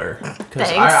bipolar.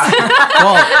 Thanks.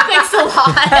 Thanks a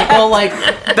lot. Well, like,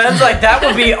 Ben's like, that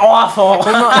would be awful.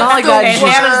 well, not like that. And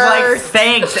Hannah's like,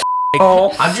 thanks.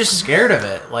 I'm just scared of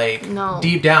it. Like, No.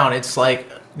 deep down, it's like,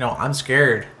 you know, I'm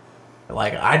scared.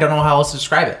 Like, I don't know how else to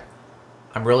describe it.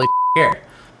 I'm really scared.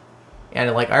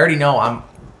 And, like, I already know I'm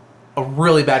a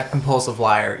really bad compulsive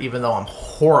liar, even though I'm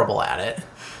horrible at it.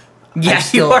 Yeah, I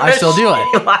still do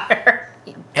it. Liar.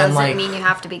 Doesn't like- mean you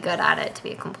have to be good at it to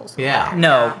be a compulsive Yeah. liar.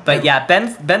 No, but yeah,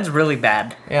 Ben's really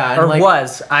bad. Yeah, and or like-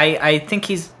 was. I think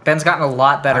Ben's gotten a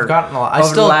lot better. I've gotten a lot.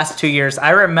 Over the last 2 years.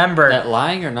 I remember. That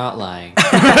lying or not lying?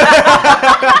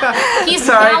 He's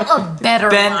Sorry. now a better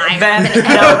Ben, liar Ben, than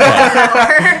no,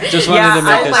 ever. Just wanted yeah, to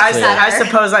make this clear. I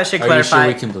suppose I should Are you sure clarify.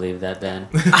 we can believe that, Ben?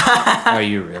 Are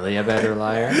you really a better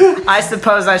liar? I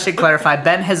suppose I should clarify.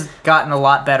 Ben has gotten a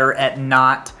lot better at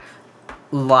not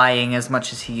lying as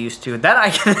much as he used to. That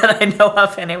I know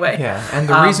of anyway. Yeah, and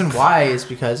the reason why is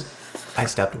because I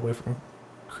stepped away from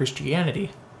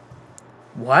Christianity.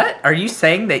 What? Are you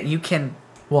saying that you can...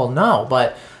 Well, no,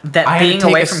 but That I had to being take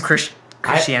away a from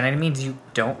Christianity means you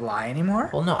don't lie anymore?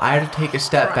 Well, no, I had to take a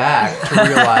step back to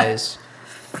realize,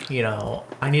 you know,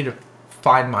 I need to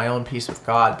find my own peace with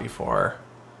God before,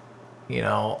 you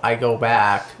know, I go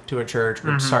back to a church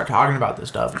and start talking about this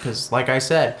stuff. Because, like I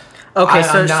said, Okay,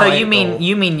 I'm now so able-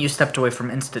 you mean you stepped away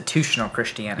from institutional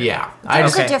Christianity? Yeah,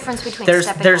 There's Okay. a difference between There's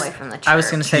stepping away from the church. I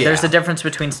was going to say there's Yeah. a difference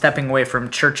between stepping away from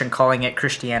church and calling it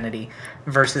Christianity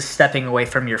versus stepping away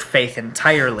from your faith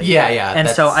entirely. Yeah, yeah, And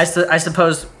so I that's-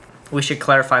 suppose we should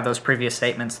clarify those previous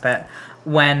statements that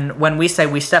when we say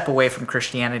we step away from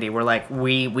Christianity, we're like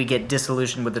we get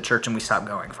disillusioned with the church and we stop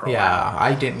going for a while. Yeah,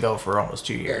 I didn't go for almost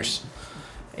 2 years.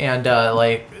 And,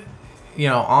 like, you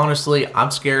know, honestly,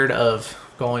 I'm scared of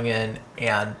going in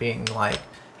and being like,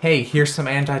 hey, here's some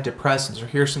antidepressants or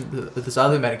here's this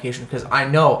other medication, because I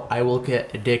know I will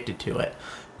get addicted to it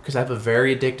because I have a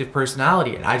very addictive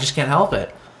personality and I just can't help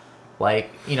it.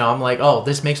 Like, you know, I'm like, oh,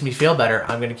 this makes me feel better.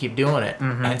 I'm going to keep doing it.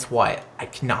 And it's why I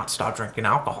cannot stop drinking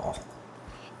alcohol.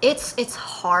 It's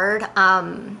hard.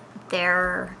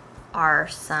 There are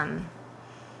some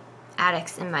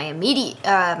addicts in my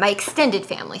my extended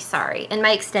family. Sorry, in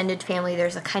my extended family,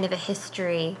 there's a kind of a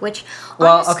history. Which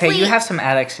Well, honestly, okay, you have some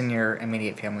addicts in your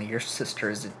immediate family. Your sister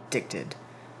is addicted.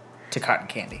 to cotton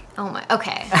candy. Oh my.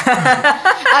 Okay. Okay,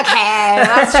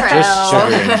 that's true. Just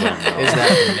sugar in general. Is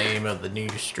that the name of the new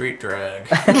street drug?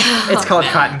 It's called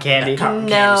cotton candy.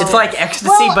 No. It's like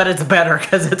ecstasy, but it's better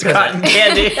because it's cotton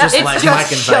candy. Just It's like just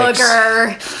Mike and Vikes.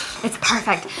 sugar. It's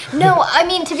perfect. No, I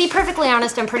mean, to be perfectly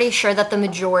honest, I'm pretty sure that the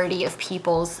majority of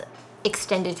people's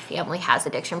extended family has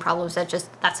addiction problems.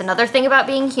 That's another thing about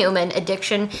being human.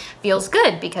 Addiction feels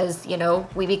good because,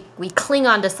 we cling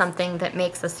on to something that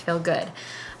makes us feel good.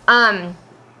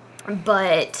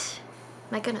 But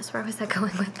my goodness, where was I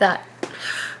going with that?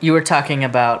 You were talking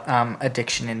about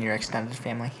addiction in your extended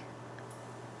family.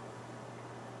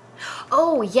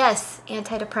 Oh, yes,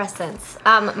 antidepressants.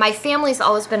 My family's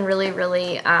always been really,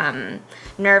 really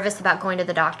nervous about going to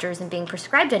the doctors and being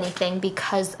prescribed anything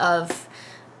because of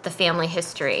the family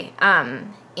history.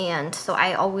 And so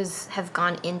I always have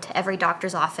gone into every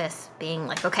doctor's office being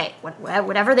like, okay,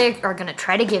 whatever they are going to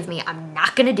try to give me, I'm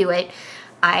not going to do it.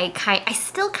 I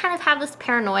still kind of have this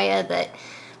paranoia that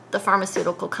the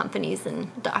pharmaceutical companies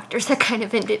and doctors are kind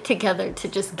of in it together to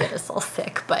just get us all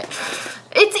sick, but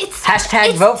it's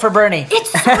Hashtag vote for Bernie.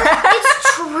 It's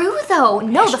true though.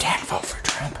 No, Hashtag vote for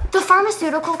Trump. the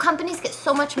pharmaceutical companies get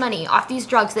so much money off these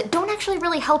drugs that don't actually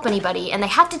really help anybody, and they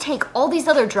have to take all these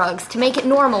other drugs to make it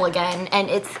normal again, and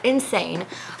it's insane.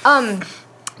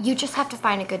 You just have to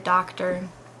find a good doctor.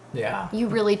 Yeah. You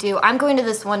really do. I'm going to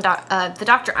this one the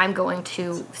doctor I'm going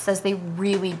to says they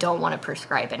really don't want to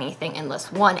prescribe anything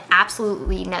unless, one,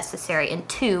 absolutely necessary, and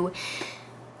two,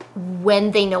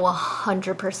 when they know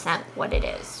 100% what it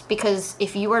is. Because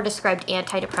if you are prescribed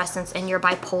antidepressants and you're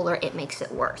bipolar, it makes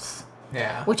it worse.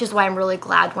 Yeah. Which is why I'm really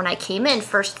glad when I came in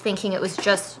first thinking it was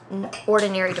just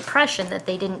ordinary depression, that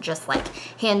they didn't just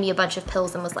hand me a bunch of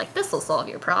pills and was like, this will solve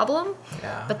your problem.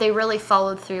 Yeah. But they really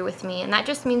followed through with me, and that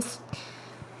just means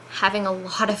having a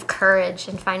lot of courage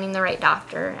and finding the right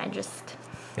doctor.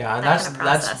 Yeah, and that that's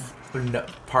kind of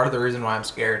process. part of the reason why I'm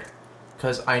scared,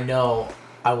 because I know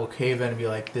I will cave in and be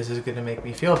like, this is going to make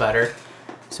me feel better.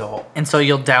 So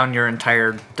you'll down your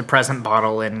entire depressant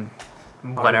bottle in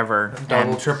whatever.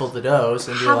 double, and triple the dose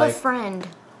and be Have a like, friend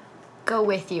go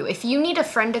with you. If you need a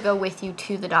friend to go with you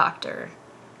to the doctor,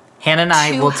 Hannah and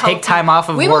I to will help take time off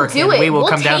of we will work do and it. we will We'll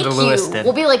come down to take you. Lewiston.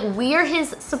 We'll be like, we're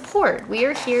his support. We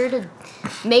are here to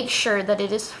make sure that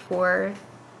it is for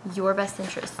your best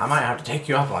interest. I might have to take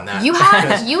you up on that. You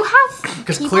have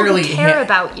people clearly who care Han-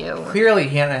 about you. Clearly,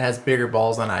 Hannah has bigger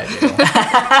balls than I do.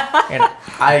 And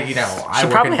I She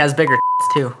work probably in, has bigger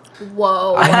too.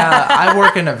 Whoa. I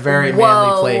work in a very manly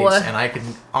Whoa. place, and I can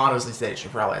honestly say she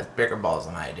probably has bigger balls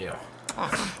than I do. Oh,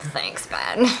 thanks,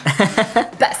 Ben.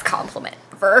 Best compliment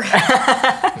ever.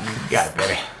 You got it,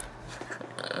 baby.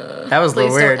 That was a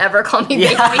Please little weird. don't ever call me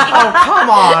baby. Oh, come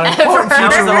on. Important That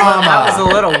was a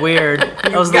Futurama. little weird.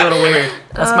 That was a little weird.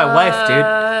 That's my wife, dude.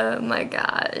 Oh my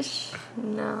gosh.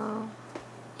 No.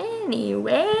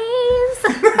 Anyways.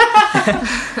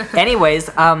 Anyways,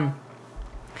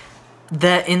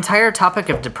 the entire topic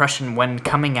of depression, when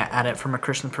coming at it from a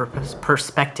Christian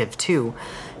perspective too,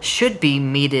 should be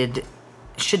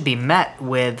met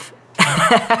with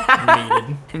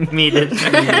meted.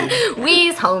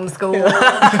 We's homeschool.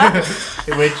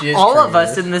 Which is All of true.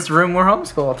 us in this room were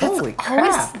homeschooled. Holy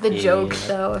Always crap! the joke,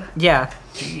 though. Yeah,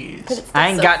 Jeez. I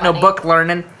ain't so got no funny. book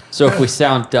learning. So if we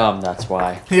sound dumb, that's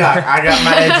why. Yeah, I got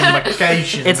my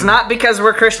education. It's not because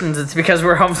we're Christians. It's because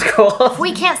we're homeschooled. If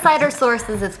we can't cite our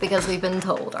sources, it's because we've been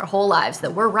told our whole lives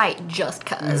that we're right just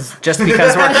cause. Just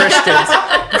because we're Christians.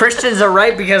 Christians are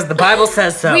right because the Bible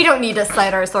says so. We don't need to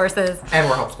cite our sources. And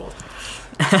we're homeschooled.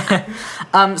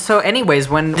 So anyways,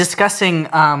 when discussing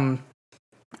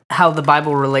how the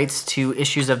Bible relates to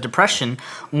issues of depression,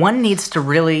 one needs to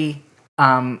really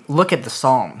look at the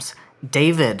Psalms.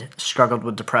 David struggled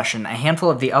with depression. A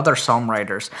handful of the other psalm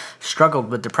writers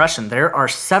struggled with depression. There are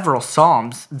several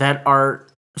psalms that are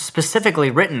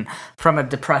specifically written from a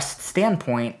depressed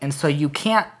standpoint, and so you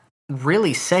can't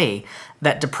really say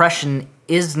that depression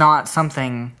is not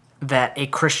something that a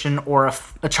Christian or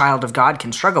a child of God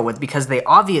can struggle with, because they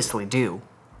obviously do.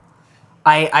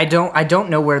 I don't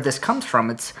know where this comes from.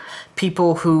 It's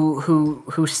people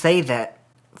who say that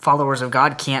followers of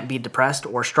God can't be depressed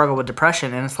or struggle with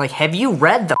depression, and it's like, have you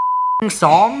read the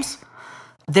Psalms?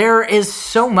 There is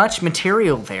so much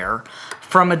material there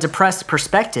from a depressed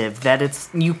perspective that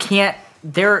you can't.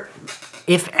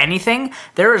 If anything,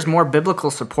 there is more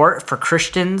biblical support for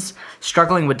Christians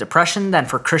struggling with depression than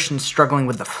for Christians struggling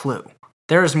with the flu.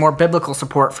 There is more biblical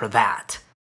support for that.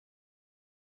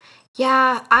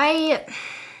 Yeah,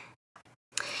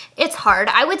 It's hard.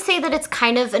 I would say that it's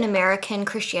kind of an American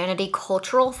Christianity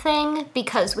cultural thing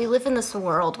because we live in this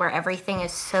world where everything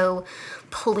is so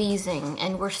pleasing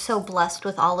and we're so blessed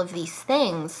with all of these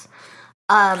things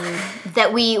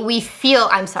that we feel.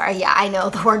 I'm sorry. Yeah, I know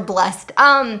the word blessed.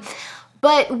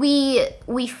 But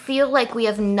we feel like we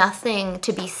have nothing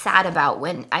to be sad about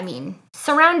when,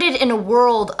 surrounded in a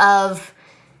world of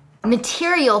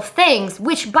material things,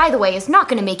 which, by the way, is not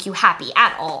going to make you happy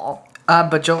at all.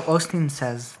 But Joel Osteen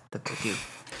says that they do.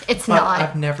 It's But not.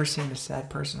 I've never seen a sad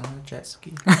person on a jet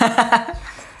ski.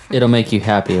 It'll make you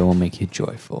happy. It will make you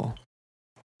joyful.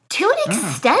 To an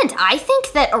extent, I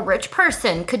think that a rich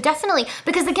person could definitely,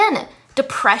 because again,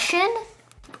 depression,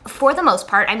 for the most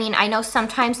part, I know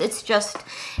sometimes it's just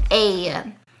a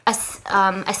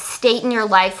state in your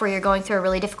life where you're going through a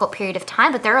really difficult period of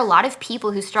time, but there are a lot of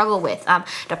people who struggle with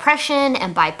depression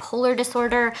and bipolar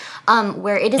disorder,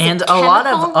 where it is and a lot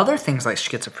of other things like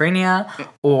schizophrenia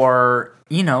or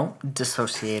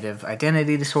dissociative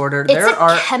identity disorder. It's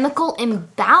a chemical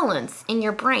imbalance in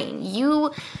your brain.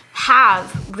 You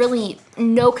have really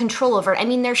no control over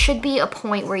it. There should be a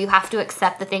point where you have to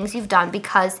accept the things you've done,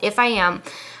 because if I am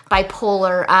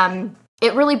bipolar,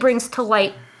 it really brings to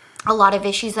light a lot of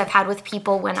issues I've had with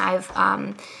people when I've,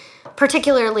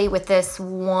 particularly with this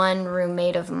one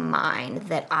roommate of mine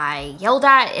that I yelled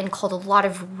at and called a lot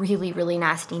of really, really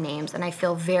nasty names, and I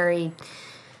feel really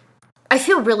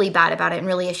bad about it and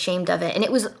really ashamed of it. And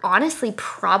it was honestly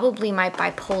probably my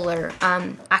bipolar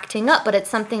acting up, but it's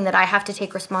something that I have to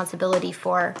take responsibility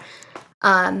for.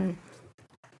 But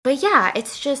yeah,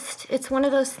 it's one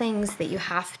of those things that you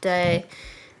have to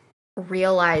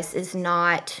realize is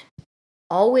not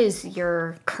always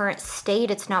your current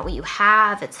state. It's not what you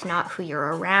have. It's not who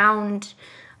you're around.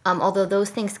 Although those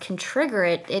things can trigger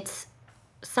it, it's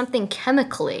something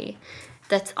chemically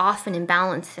that's often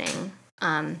imbalancing.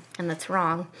 And that's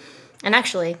wrong. And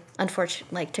actually,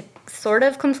 unfortunately, to sort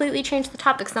of completely change the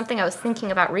topic, something I was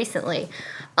thinking about recently,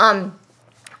 on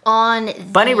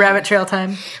Bunny rabbit trail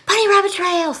time. Bunny rabbit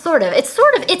trail,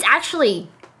 it's actually...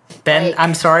 Ben,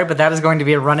 I'm sorry, but that is going to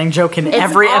be a running joke in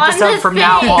every episode from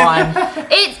now on.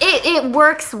 It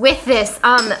works with this,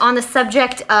 on the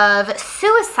subject of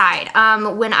suicide.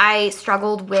 When I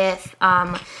struggled with,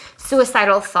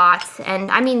 suicidal thoughts, and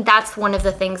that's one of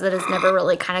the things that has never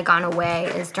really kind of gone away,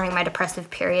 is during my depressive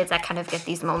periods I kind of get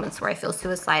these moments where I feel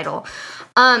suicidal,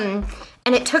 and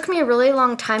it took me a really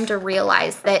long time to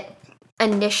realize that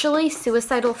initially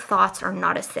suicidal thoughts are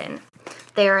not a sin.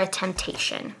 They are a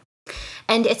temptation,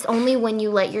 and it's only when you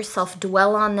let yourself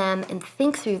dwell on them and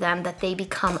think through them that they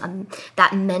become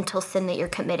that mental sin that you're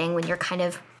committing, when you're kind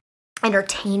of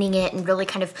entertaining it and really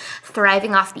kind of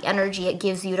thriving off the energy it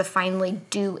gives you to finally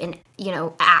do and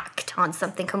act on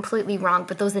something completely wrong.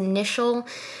 But those initial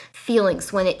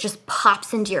feelings when it just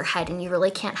pops into your head and you really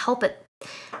can't help it,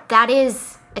 that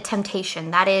is a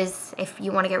temptation. That is, if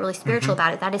you want to get really spiritual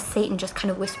about it, that is Satan just kind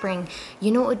of whispering,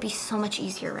 it would be so much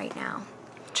easier right now.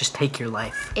 Just take your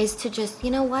life. Is to just,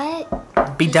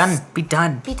 what? Be done. Be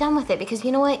done. Be done with it, because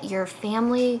you know what? Your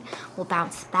family will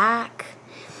bounce back.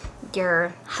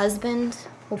 Your husband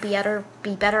will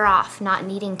be better off not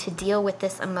needing to deal with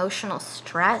this emotional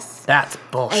stress. That's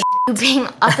bullshit. You being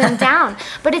up and down.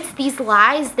 But it's these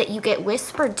lies that you get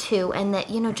whispered to and that,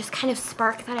 just kind of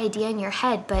spark that idea in your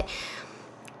head. But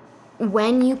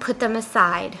when you put them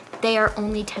aside, they are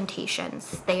only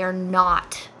temptations. They are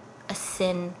not a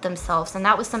sin themselves. And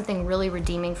that was something really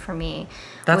redeeming for me.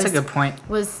 That's a good point.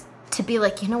 Was to be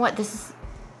like, this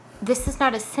is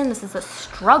not a sin. This is a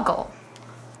struggle.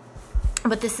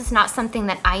 But this is not something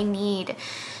that I need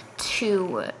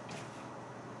to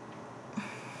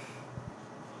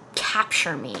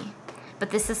capture me. But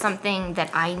this is something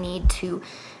that I need to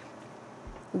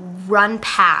run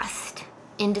past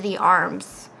into the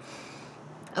arms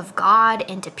of God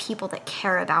and to people that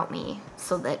care about me,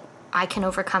 so that I can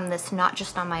overcome this not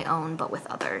just on my own, but with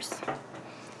others.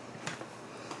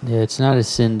 Yeah, it's not a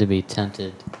sin to be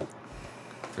tempted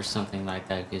for something like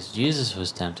that, because Jesus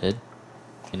was tempted.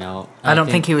 I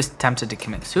don't think he was tempted to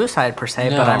commit suicide per se,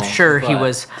 No, but I'm sure he but-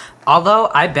 was.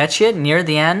 Although I bet you near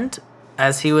the end,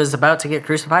 as he was about to get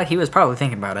crucified, he was probably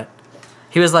thinking about it.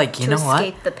 He was like, you know what? To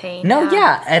escape the pain. No,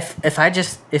 yeah. If I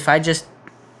just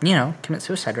commit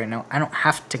suicide right now, I don't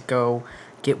have to go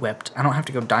get whipped. I don't have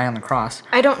to go die on the cross.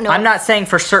 I don't know. I'm not saying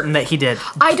for certain that he did.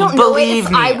 I don't know Believe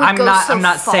if me, I would I'm go not. so I'm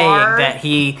not far. saying that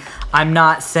he. I'm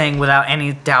not saying without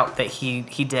any doubt that he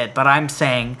did. But I'm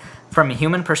saying, from a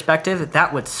human perspective,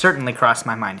 that would certainly cross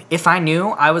my mind. If I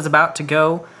knew I was about to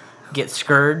go get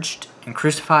scourged and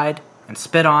crucified and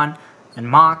spit on and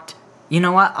mocked, you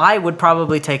know what? I would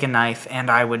probably take a knife and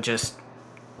I would just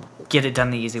get it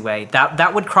done the easy way.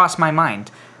 That would cross my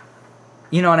mind.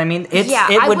 You know what I mean? It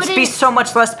I would be wouldn't- so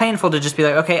much less painful to just be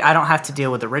like, okay, I don't have to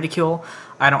deal with the ridicule.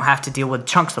 I don't have to deal with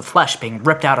chunks of flesh being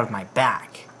ripped out of my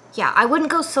back. Yeah, I wouldn't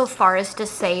go so far as to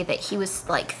say that he was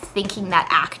like thinking that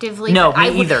actively. No, but I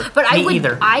me would- either. But I Me would.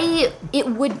 either.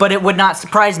 But it would not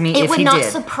surprise me It if would he not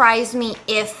did. surprise me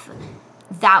if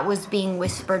that was being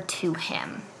whispered to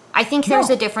him. I think there's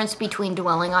a difference between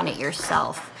dwelling on it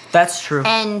yourself That's true.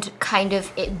 and kind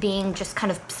of it being just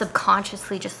kind of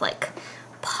subconsciously just like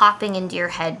popping into your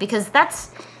head, because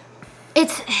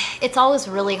it's always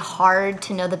really hard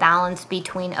to know the balance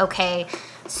between, okay,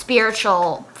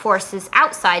 spiritual forces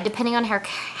outside, depending on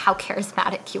how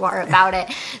charismatic you are about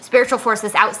it, spiritual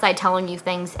forces outside telling you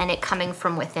things and it coming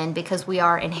from within, because we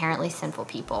are inherently sinful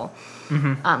people.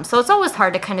 So it's always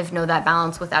hard to kind of know that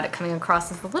balance without it coming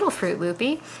across as a little Fruit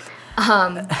Loopy.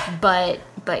 But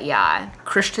yeah.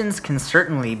 Christians can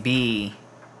certainly be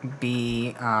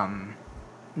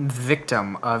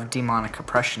victim of demonic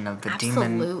oppression, of the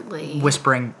Absolutely. demon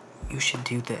whispering, you should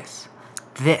do this.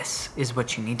 This is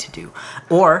what you need to do.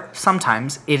 Or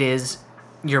sometimes it is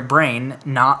your brain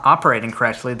not operating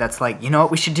correctly that's like, you know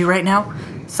what we should do right now?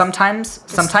 Sometimes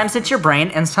it's your brain,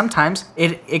 and sometimes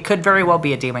it could very well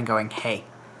be a demon going, hey,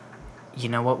 you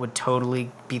know what would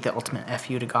totally be the ultimate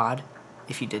FU to God?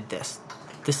 If you did this.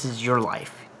 This is your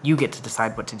life. You get to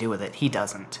decide what to do with it. He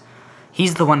doesn't.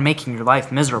 He's the one making your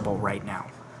life miserable right now.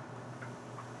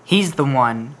 He's the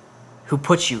one who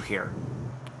put you here.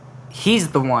 He's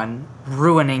the one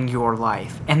ruining your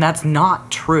life. And that's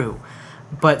not true.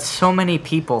 But so many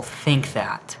people think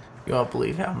that. You won't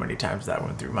believe how many times that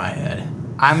went through my head.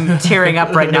 I'm tearing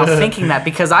up right now thinking that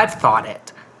because I've thought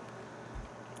it.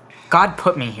 God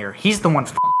put me here. He's the one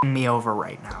f***ing me over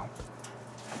right now.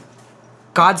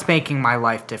 God's making my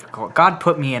life difficult. God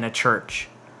put me in a church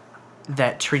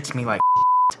that treats me like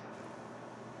shit.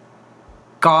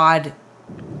 God,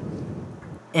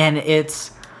 and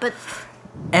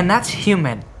that's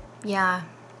human. Yeah,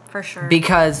 for sure.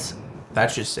 Because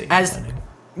That's just Satan.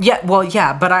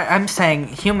 but I'm saying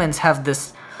humans have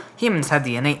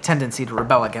the innate tendency to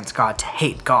rebel against God, to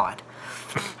hate God.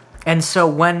 And so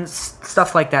when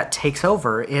stuff like that takes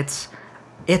over, it's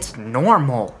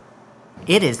normal.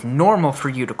 It is normal for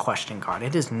you to question God.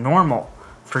 It is normal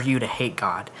for you to hate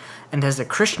God. And as a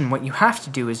Christian, what you have to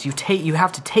do is you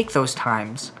have to take those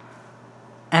times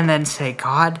and then say,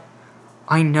 God,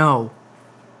 I know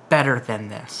better than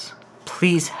this.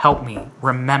 Please help me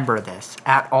remember this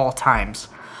at all times.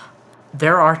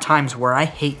 There are times where I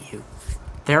hate you.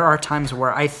 There are times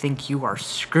where I think you are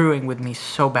screwing with me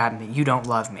so bad that you don't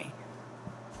love me.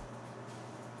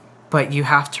 But you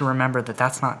have to remember that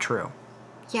that's not true.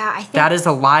 Yeah, I think That is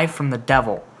a lie from the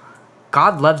devil.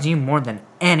 God loves you more than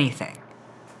anything.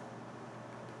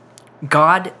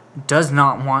 God does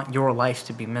not want your life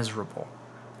to be miserable.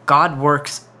 God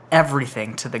works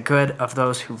everything to the good of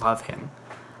those who love him.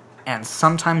 And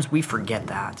sometimes we forget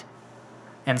that.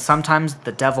 And sometimes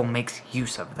the devil makes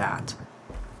use of that.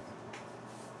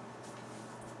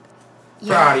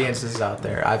 For audiences out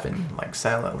there, I've been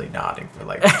silently nodding for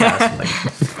the past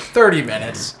 30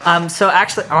 minutes. So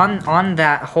actually, on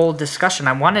that whole discussion,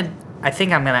 I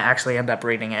think I'm going to actually end up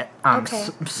reading it. Okay.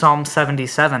 Psalm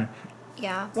 77.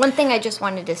 Yeah. One thing I just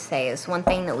wanted to say is one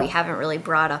thing that we haven't really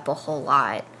brought up a whole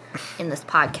lot in this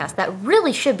podcast that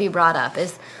really should be brought up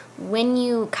is when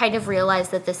you kind of realize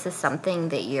that this is something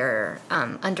that you're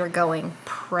undergoing,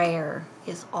 prayer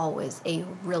is always a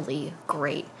really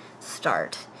great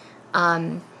start.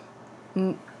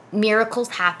 Miracles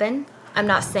happen. I'm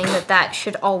not saying that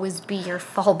should always be your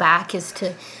fallback, is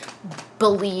to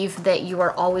believe that you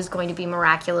are always going to be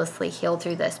miraculously healed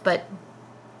through this, but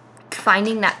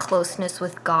finding that closeness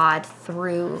with God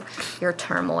through your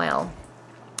turmoil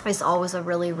is always a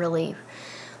really, really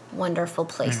wonderful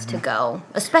place to go,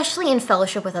 especially in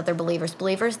fellowship with other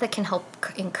believers that can help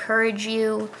encourage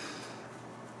you.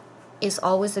 Is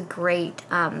always a great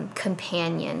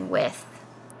companion with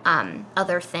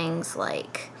other things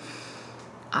like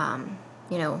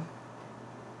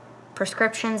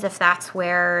prescriptions, if that's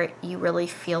where you really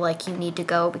feel like you need to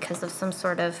go because of some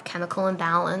sort of chemical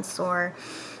imbalance, or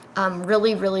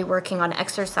really, really working on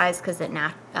exercise because it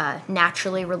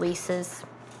naturally releases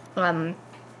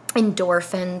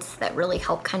endorphins that really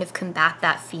help kind of combat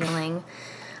that feeling.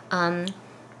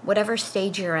 Whatever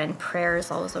stage you're in, prayer is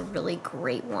always a really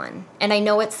great one. And I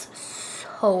know it's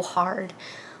so hard,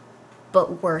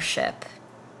 but worship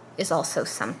is also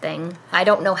something. I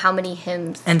don't know how many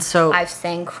hymns I've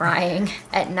sang crying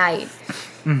at night.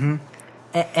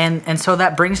 And so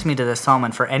that brings me to this psalm.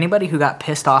 And for anybody who got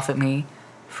pissed off at me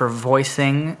for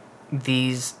voicing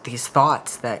these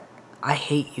thoughts that I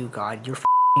hate you, God. You're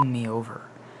f***ing me over.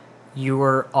 You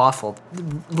are awful.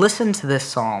 Listen to this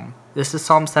psalm. This is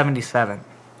Psalm 77.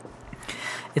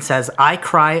 It says, I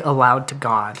cry aloud to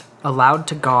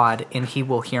God, and he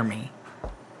will hear me.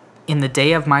 In the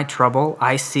day of my trouble,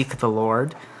 I seek the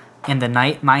Lord. In the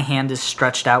night, my hand is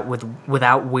stretched out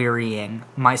without wearying.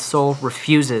 My soul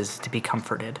refuses to be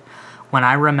comforted. When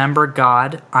I remember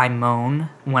God, I moan.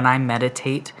 When I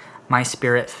meditate, my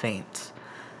spirit faints.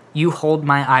 You hold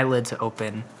my eyelids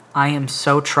open. I am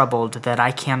so troubled that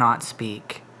I cannot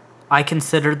speak. I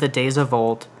consider the days of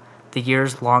old, the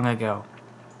years long ago.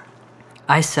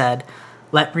 I said,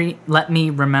 let me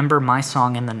remember my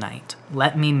song in the night.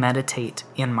 Let me meditate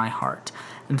in my heart.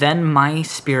 Then my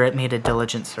spirit made a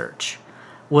diligent search.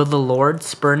 Will the Lord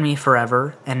spurn me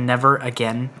forever and never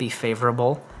again be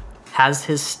favorable? Has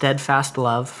his steadfast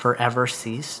love forever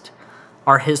ceased?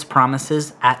 Are his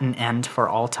promises at an end for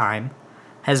all time?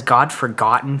 Has God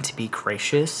forgotten to be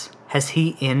gracious? Has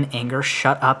he in anger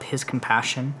shut up his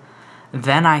compassion?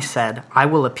 Then I said, I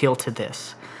will appeal to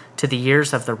the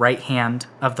years of the right hand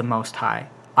of the Most High.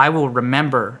 I will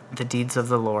remember the deeds of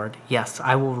the Lord. Yes,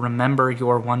 I will remember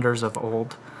your wonders of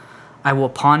old. I will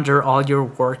ponder all your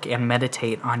work and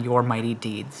meditate on your mighty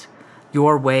deeds.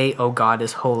 Your way, O God,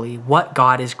 is holy. What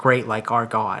God is great like our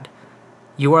God?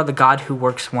 You are the God who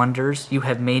works wonders. You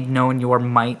have made known your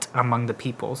might among the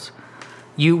peoples.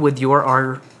 You with your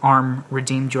arm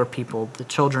redeemed your people, the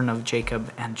children of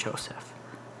Jacob and Joseph.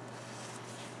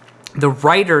 The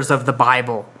writers of the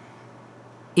Bible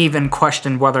even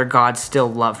questioned whether God still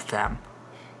loved them.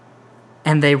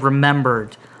 And they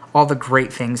remembered all the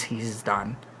great things he's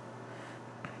done.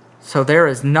 So there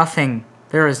is nothing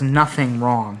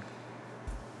wrong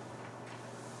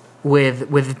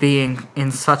with being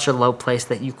in such a low place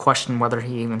that you question whether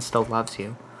he even still loves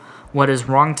you. What is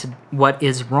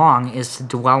wrong is to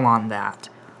dwell on that.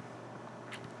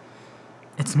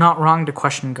 It's not wrong to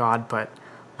question God, but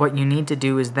what you need to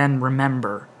do is then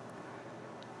remember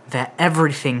that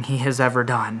everything he has ever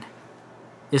done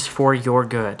is for your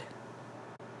good.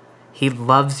 He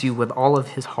loves you with all of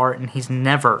his heart, and he's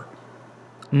never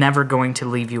going to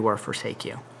leave you or forsake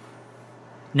you,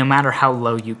 no matter how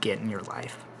low you get in your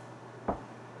life.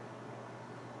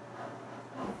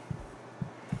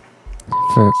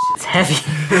 It's heavy.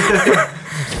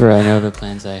 For I know the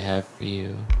plans I have for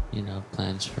you,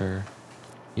 plans for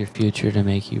your future to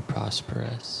make you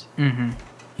prosperous. Mm-hmm.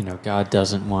 God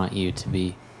doesn't want you to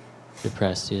be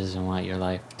depressed. He doesn't want your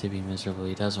life to be miserable.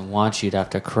 He doesn't want you to have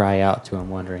to cry out to him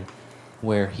wondering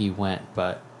where he went,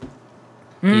 but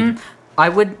I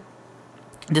would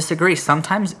disagree.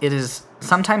 Sometimes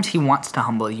he wants to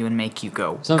humble you and make you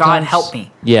go, God help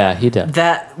me. Yeah, he does.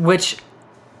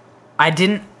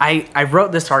 I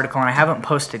wrote this article and I haven't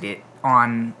posted it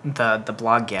on the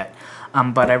blog yet.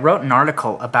 But I wrote an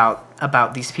article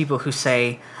about these people who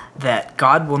say that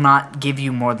God will not give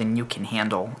you more than you can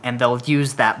handle, and they'll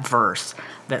use that verse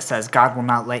that says God will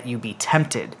not let you be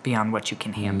tempted beyond what you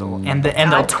can handle, and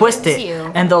they'll twist it,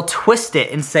 and they'll twist it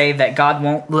and say that God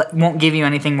won't give you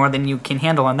anything more than you can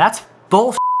handle, and that's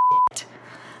bullshit.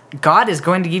 God is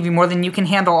going to give you more than you can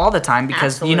handle all the time,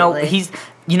 because you know what he's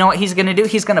going to do?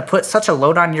 He's going to put such a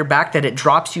load on your back that it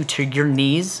drops you to your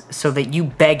knees so that you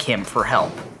beg him for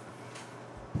help.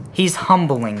 He's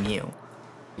humbling you.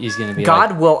 He's going to be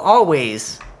God will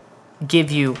always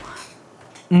give you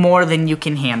more than you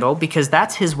can handle, because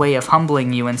that's his way of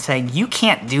humbling you and saying, you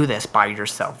can't do this by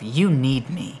yourself. You need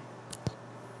me.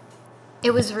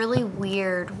 It was really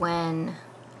weird when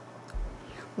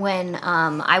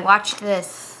I watched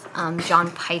this John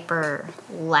Piper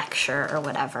lecture or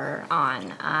whatever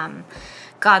on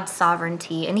God's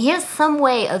sovereignty, and he has some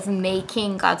way of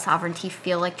making God's sovereignty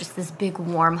feel like just this big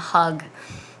warm hug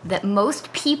that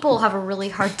most people have a really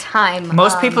hard time.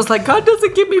 Most people's like, God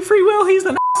doesn't give me free will, he's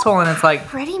an asshole, and it's like...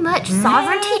 Pretty much.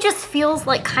 Sovereignty just feels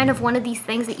like kind of one of these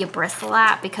things that you bristle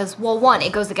at because, well, one,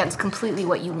 it goes against completely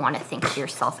what you want to think of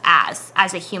yourself as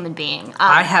a human being.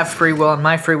 I have free will, and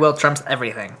my free will trumps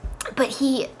everything. But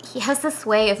he has this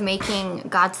way of making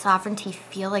God's sovereignty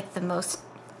feel like the most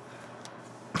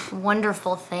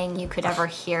wonderful thing you could ever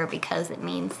hear, because it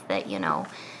means that,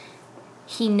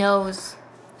 he knows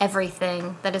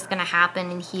everything that is going to happen,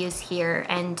 and he is here,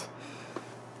 and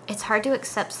it's hard to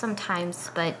accept sometimes,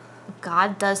 but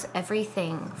God does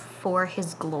everything for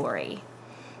his glory,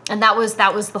 and that was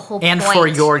the whole point. And for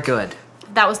your good.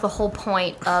 That was the whole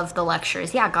point of the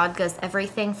lectures. Yeah, God does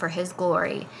everything for his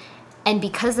glory, and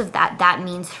because of that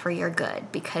means for your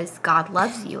good, because God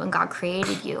loves you and God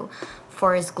created you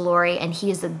for his glory, and he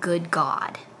is a good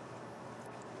God.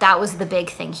 That was the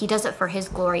big thing. He does it for his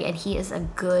glory, and he is a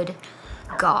good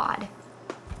God.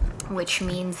 which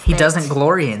means He doesn't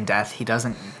glory in death. He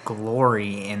doesn't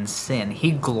glory in sin.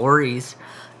 He glories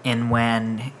in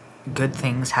when good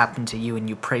things happen to you and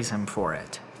you praise him for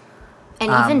it.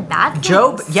 And even bad things.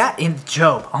 Job, yeah, in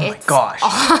Job. Oh my gosh.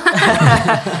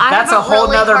 That's That's a whole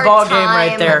nother ball game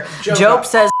right there. Job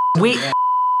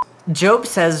Job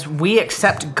says we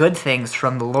accept good things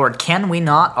from the Lord. Can we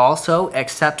not also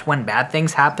accept when bad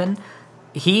things happen?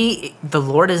 The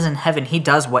Lord is in heaven. He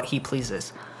does what he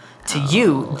pleases. To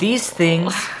you, these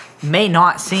things may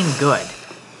not seem good.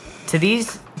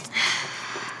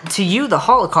 To you, the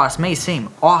Holocaust may seem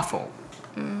awful.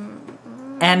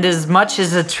 And as much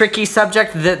as a tricky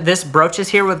subject that this broaches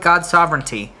here with God's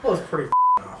sovereignty, Well, it's pretty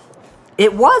awful.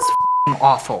 it was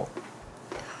awful.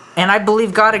 And I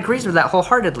believe God agrees with that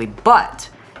wholeheartedly. But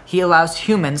he allows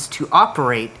humans to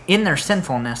operate in their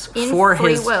sinfulness In for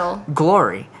free his will.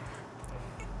 glory.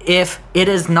 If it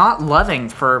is not loving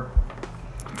for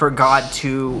God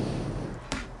to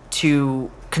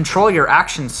control your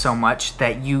actions so much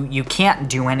that you can't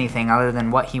do anything other than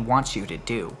what he wants you to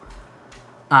do.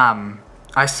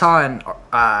 I saw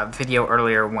a video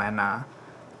earlier when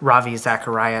Ravi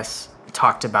Zacharias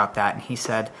talked about that, and he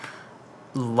said,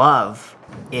 love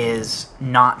is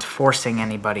not forcing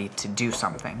anybody to do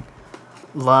something.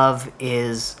 Love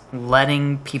is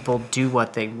letting people do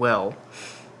what they will,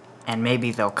 and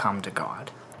maybe they'll come to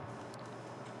God.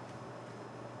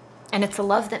 And it's a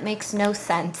love that makes no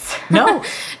sense. No.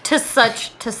 to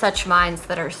such minds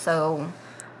that are so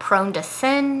prone to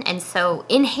sin and so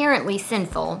inherently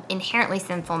sinful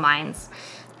minds.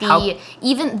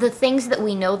 Even the things that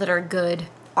we know that are good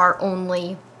are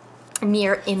only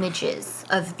mere images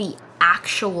of the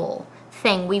actual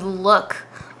thing. We look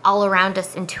all around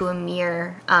us into a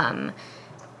mirror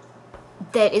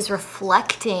that is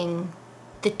reflecting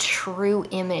the true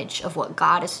image of what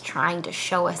God is trying to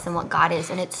show us and what God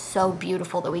is. And it's so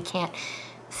beautiful that we can't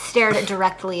stare at it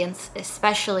directly, and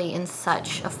especially in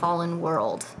such a fallen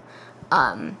world.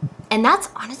 And that's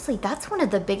one of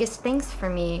the biggest things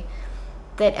for me,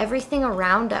 that everything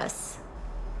around us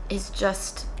is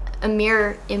just a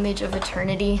mirror image of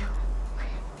eternity.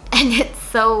 And it's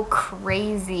so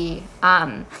crazy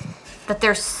that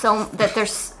there's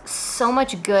so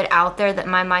much good out there that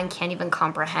my mind can't even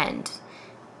comprehend.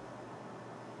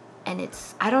 And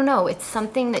it's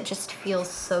something that just feels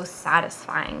so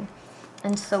satisfying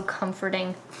and so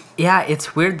comforting. Yeah,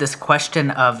 it's weird, this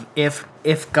question of if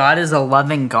God is a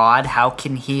loving God, how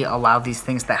can he allow these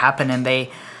things to happen? And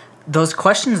those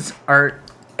questions are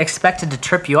expected to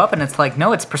trip you up, and it's like,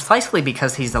 no, it's precisely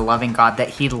because he's a loving God that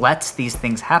he lets these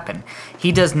things happen.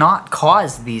 He does not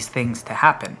cause these things to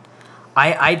happen.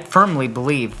 I firmly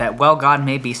believe that while God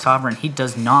may be sovereign, he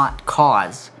does not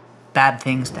cause bad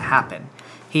things to happen.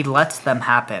 He lets them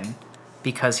happen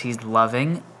because he's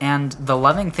loving, and the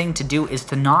loving thing to do is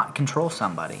to not control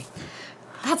somebody.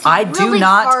 That's really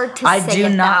hard to say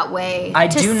it that way.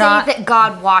 To say that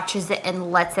God watches it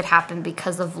and lets it happen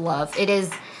because of love. It is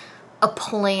a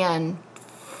plan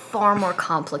far more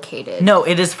complicated. No,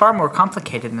 it is far more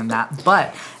complicated than that.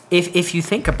 But if you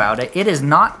think about it, it is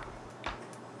not.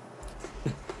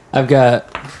 I've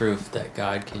got proof that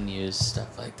God can use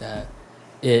stuff like that.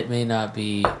 It may not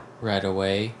be right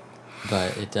away,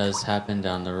 but it does happen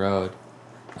down the road.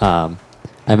 I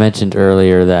mentioned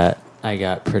earlier that I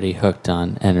got pretty hooked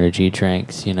on energy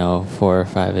drinks, 4 or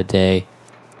 5 a day,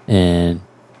 and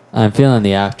I'm feeling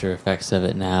the after effects of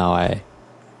it now.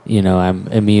 I'm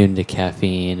immune to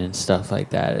caffeine and stuff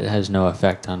like that. It has no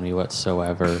effect on me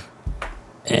whatsoever.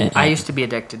 I used to be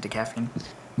addicted to caffeine.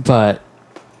 But,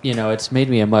 it's made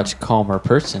me a much calmer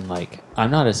person. Like,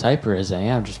 I'm not as hyper as I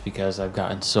am just because I've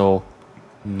gotten so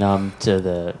numb to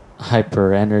the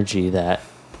hyper energy that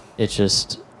it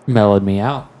just mellowed me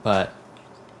out. But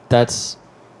that's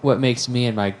what makes me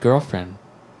and my girlfriend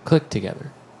click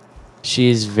together.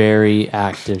 She's very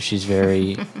active. She's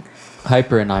very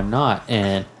hyper, and I'm not.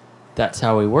 And that's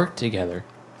how we work together.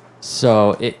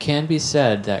 So it can be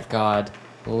said that God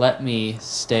let me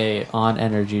stay on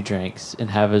energy drinks and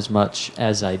have as much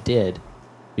as I did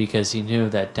because he knew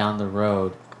that down the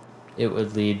road it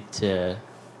would lead to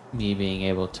me being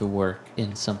able to work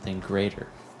in something greater.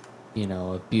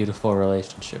 A beautiful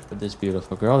relationship with this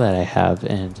beautiful girl that I have.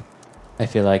 And I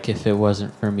feel like if it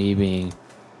wasn't for me being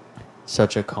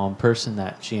such a calm person,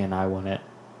 that she and I wouldn't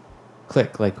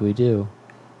click like we do.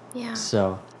 Yeah.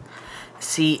 So,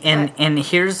 see, and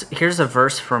here's a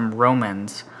verse from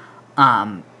Romans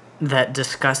that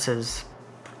discusses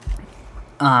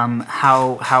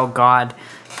how God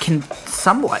can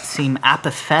somewhat seem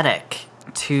apathetic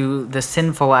to the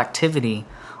sinful activity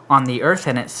on the earth,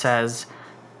 and it says,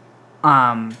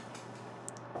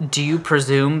 Do you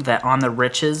presume that on the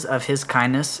riches of his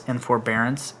kindness and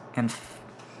forbearance and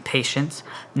patience,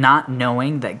 not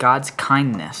knowing that God's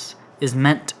kindness is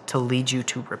meant to lead you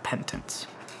to repentance?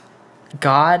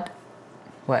 God,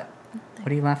 what?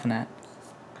 What are you laughing at?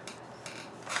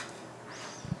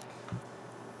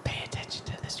 Pay attention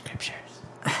to the scriptures.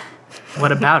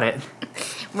 What about it?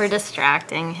 We're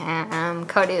distracting him.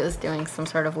 Cody was doing some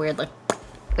sort of weird, like,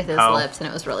 with his lips, and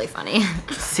it was really funny.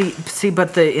 See,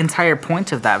 but the entire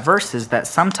point of that verse is that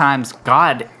sometimes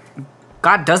God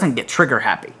doesn't get trigger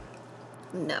happy.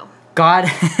 No. God,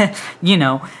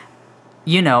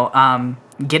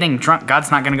 getting drunk, God's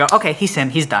not going to go, okay, he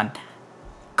sinned, he's done.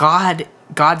 God's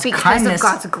Because kindness. of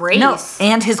God's grace. No,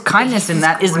 and his kindness in His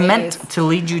that is meant grace. to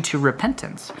lead you to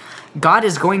repentance. God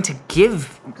is going to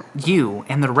give you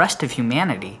and the rest of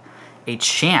humanity a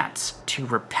chance to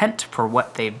repent for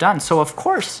what they've done. So, of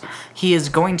course, he is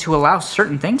going to allow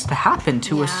certain things to happen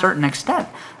to a certain extent.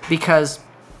 Because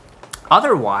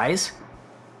otherwise,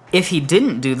 if he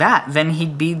didn't do that, then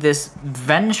he'd be this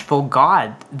vengeful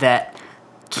God that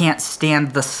can't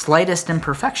stand the slightest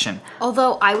imperfection.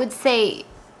 Although I would say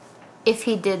if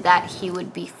he did that, he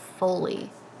would be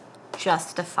fully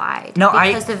justified. No,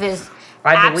 because of his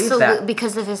I believe that.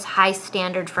 because of his high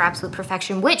standard for absolute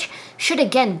perfection, which should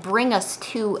again bring us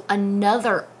to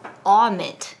another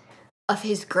element of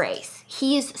his grace.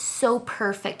 He is so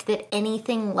perfect that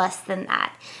anything less than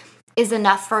that is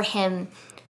enough for him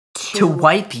To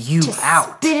wipe you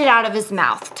out. spit it out of his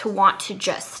mouth, to want to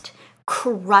just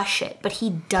crush it, but he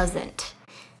doesn't.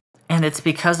 And it's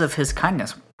because of his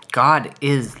kindness. God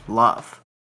is love.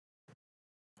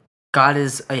 God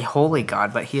is a holy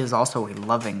God, but he is also a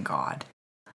loving God,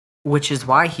 which is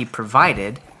why he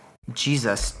provided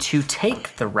Jesus to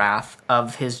take the wrath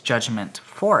of his judgment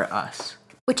for us.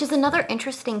 Which is another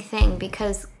interesting thing,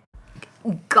 because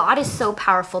God is so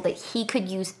powerful that he could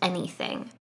use anything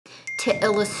to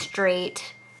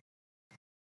illustrate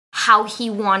how he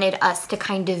wanted us to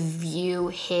kind of view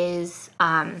his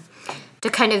to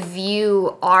kind of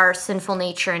view our sinful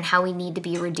nature and how we need to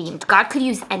be redeemed. God could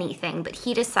use anything, but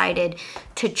he decided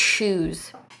to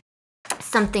choose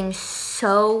something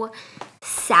so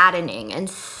saddening and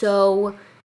so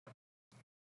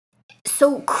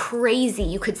crazy,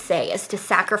 you could say, as to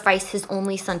sacrifice his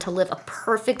only son to live a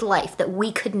perfect life that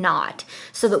we could not,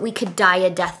 so that we could die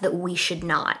a death that we should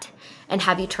not, and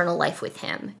have eternal life with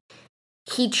him.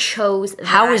 He chose that.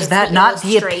 How is as that the not the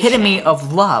illustration. epitome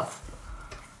of love?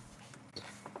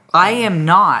 I am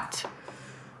not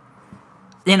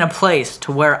in a place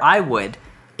to where I would,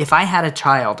 if I had a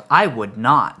child, I would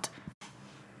not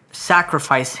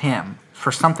sacrifice him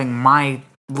for something my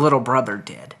little brother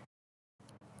did.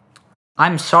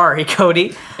 I'm sorry,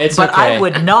 Cody, It's but okay. I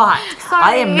would not.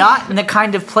 I am Sorry. not in the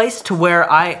kind of place to where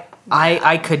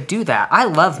I could do that. I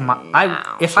love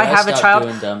if I have a Stop child,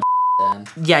 doing dumb then.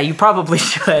 yeah, you probably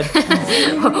should.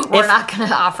 We're not going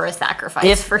to offer a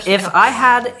sacrifice for you. If I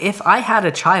had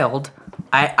a child,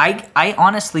 I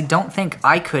honestly don't think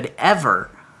I could ever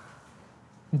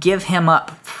give him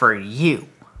up for you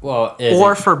Well,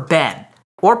 or for Ben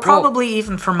or probably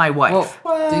even for my wife.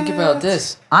 well, think about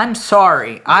this. I'm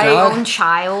sorry. Your own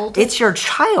child. It's your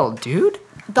child, dude.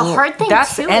 The hard thing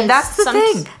That's too and is that's the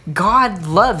thing. God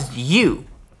loves you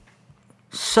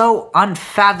so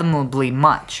unfathomably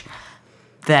much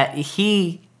that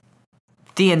the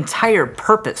entire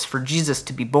purpose for Jesus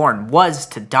to be born was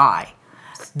to die.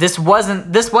 This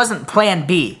wasn't plan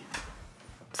B.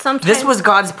 Sometimes This was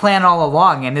God's plan all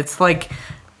along, and it's like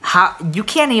how you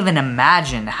can't even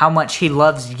imagine how much he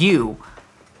loves you.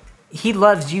 He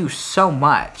loves you so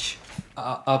much.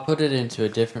 I'll put it into a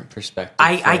different perspective.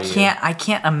 I for you.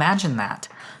 can't imagine that.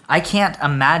 I can't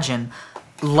imagine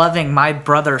loving my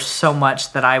brother so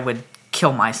much that I would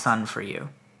kill my son for you.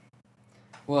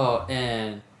 Well,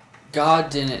 and God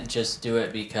didn't just do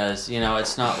it because,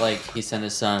 it's not like he sent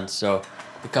his son so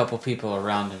a couple people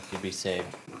around him could be saved.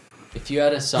 If you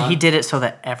had a son, He did it so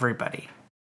that everybody.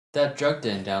 that drug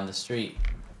den down the street.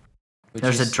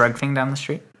 There's a drug thing down the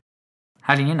street?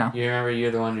 How do you know? You remember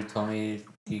you're the one who told me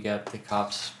you got the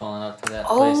cops pulling up to that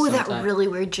place Oh, that sometime? really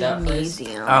weird That place?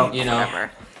 gymnasium. Oh. You know,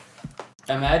 Whatever.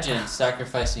 imagine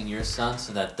sacrificing your son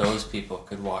so that those people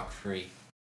could walk free.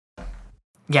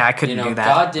 Yeah, I couldn't do that.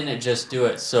 God didn't just do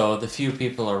it so the few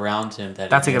people around him that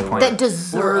That's he a good knew point. That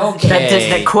deserved okay.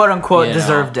 that quote unquote you know,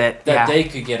 deserved it. that Yeah. they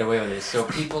could get away with it. So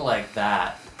people like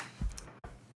that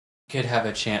could have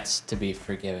a chance to be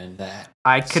forgiven.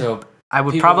 I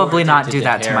would people probably who are not addicted do to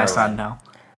that to my son, heroin no.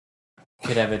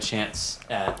 could have a chance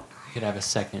could have a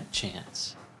second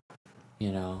chance.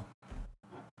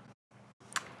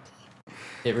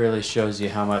 it really shows you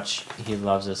how much he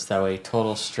loves us that way.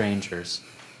 Total strangers,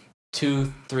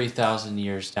 3,000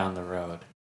 years down the road,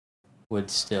 would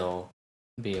still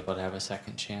be able to have a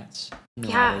second chance, no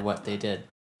matter what they did.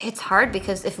 It's hard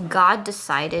because if God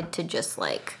decided to just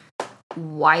like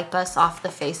wipe us off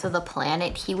the face of the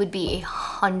planet, he would be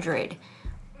 100%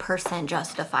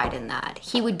 justified in that.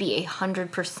 He would be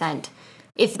 100%,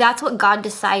 if that's what God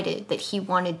decided that he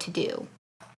wanted to do,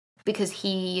 because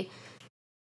he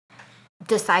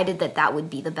decided that that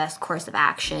would be the best course of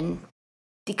action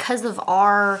because of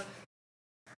our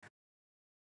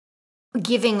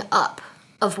giving up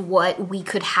of what we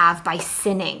could have by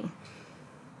sinning.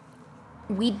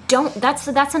 We don't, that's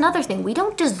another thing. We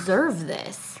don't deserve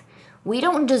this. We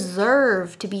don't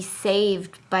deserve to be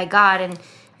saved by God. And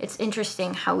it's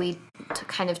interesting how we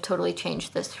kind of totally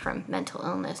changed this from mental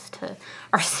illness to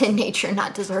our sin nature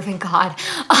not deserving God.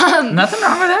 Nothing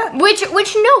wrong with that.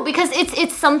 Which no, because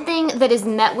it's something that is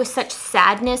met with such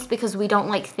sadness because we don't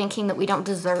like thinking that we don't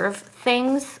deserve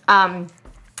things.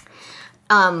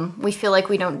 We feel like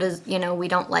we don't, we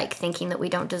don't like thinking that we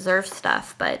don't deserve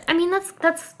stuff. But I mean,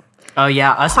 that's Oh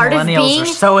yeah, us part of millennials being, are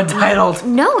so entitled.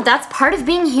 No, that's part of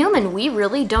being human. We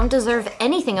really don't deserve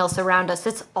anything else around us.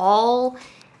 It's all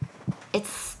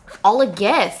a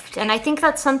gift, and I think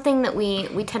that's something that we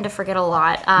tend to forget a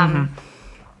lot.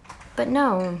 But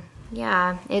no,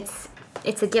 yeah, it's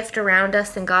a gift around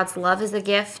us, and God's love is a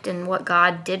gift, and what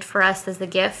God did for us is a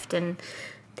gift, and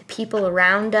the people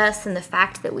around us, and the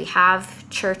fact that we have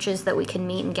churches that we can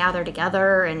meet and gather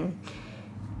together, and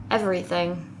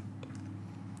everything.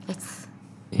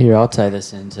 Here, I'll tie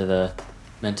this into the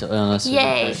mental illness.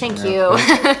 Yay, thank you.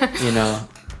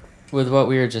 With what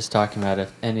we were just talking about,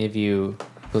 if any of you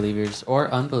believers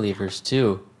or unbelievers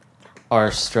too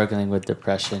are struggling with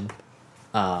depression,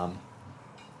 remember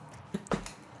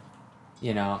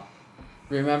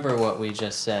what we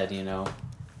just said,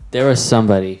 there was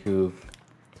somebody who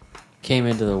came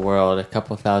into the world a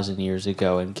couple thousand years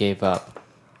ago and gave up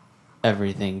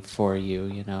everything for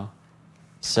you,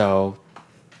 So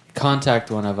contact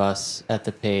one of us at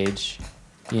the page,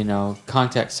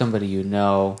 contact somebody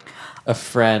a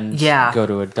friend, go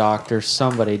to a doctor,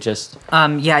 somebody just...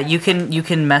 you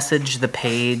can message the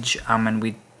page, and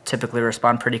we typically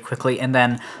respond pretty quickly. And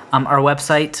then our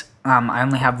website, I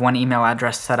only have one email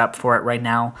address set up for it right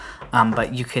now,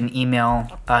 but you can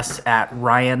email us at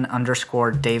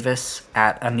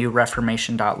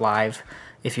ryan_davis@anewreformation.live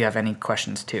if you have any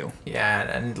questions too. Yeah,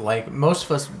 and like most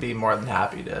of us would be more than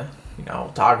happy to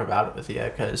talk about it with you,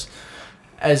 because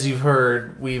as you've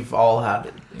heard, we've all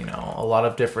had a lot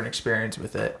of different experience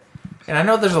with it, and I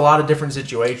know there's a lot of different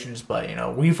situations, but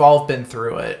we've all been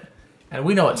through it, and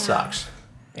we know it sucks,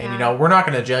 and we're not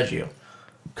going to judge you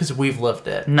because we've lived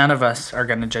it. None of us are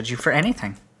going to judge you for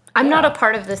anything. I'm not a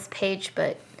part of this page,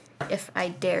 but if I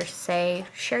dare say,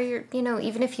 share your,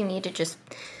 even if you need to just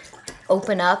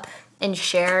open up and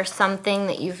share something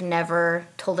that you've never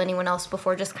told anyone else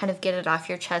before, just kind of get it off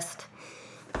your chest.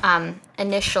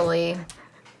 Initially,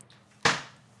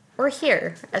 we're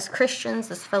here as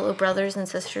Christians, as fellow brothers and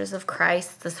sisters of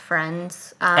Christ, as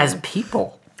friends. As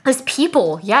people. As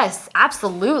people, yes,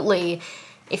 absolutely.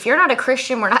 If you're not a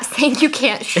Christian, we're not saying you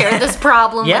can't share this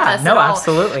problem with us at all.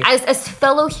 Absolutely. As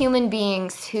fellow human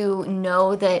beings who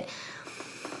know that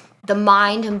the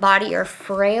mind and body are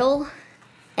frail,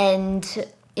 and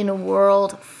in a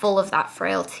world full of that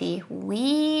frailty,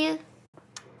 we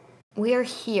are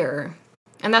here.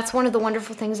 And that's one of the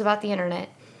wonderful things about the internet.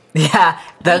 Yeah,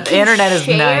 the internet is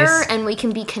nice. And we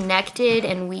can be connected,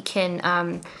 and we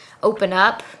can open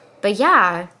up. But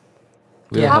yeah,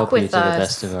 we'll help you to with the us.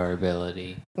 best of our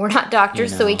ability. We're not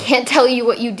doctors, so we can't tell you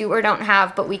what you do or don't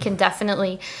have, but we can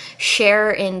definitely share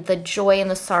in the joy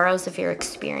and the sorrows of your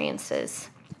experiences.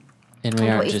 And we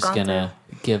aren't just going to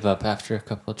give up after a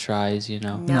couple tries,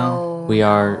 No. We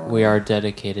are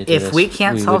dedicated to this. If we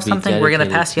can't solve something, we're going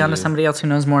to pass you on to somebody else who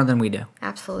knows more than we do.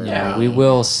 Absolutely. Yeah, we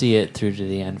will see it through to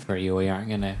the end for you. We aren't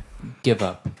going to give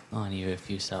up on you if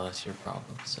you sell us your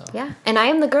problem. So yeah, and I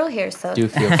am the girl here, so do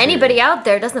feel free. Anybody out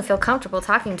there doesn't feel comfortable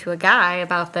talking to a guy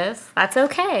about this, that's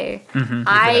okay. Mm-hmm.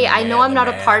 I know I'm not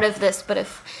a part of this, but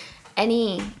if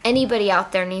anybody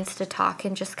out there needs to talk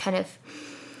and just kind of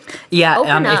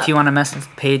if you want to message the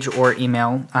page or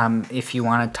email, if you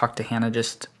want to talk to Hannah,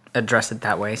 just address it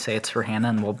that way. Say it's for Hannah,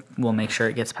 and we'll make sure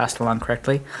it gets passed along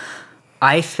correctly.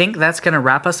 I think that's going to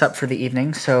wrap us up for the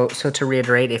evening. So to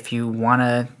reiterate, if you want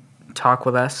to talk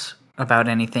with us about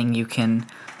anything, you can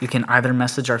either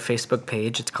message our Facebook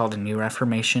page. It's called A New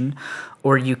Reformation,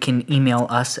 or you can email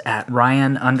us at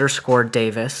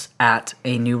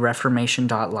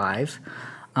ryan_davis@anewreformation.live.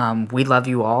 We love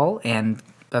you all, and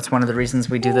That's one of the reasons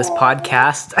we do this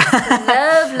podcast.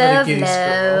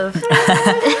 Love.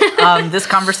 This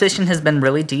conversation has been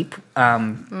really deep.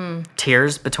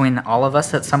 Tears between all of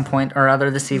us at some point or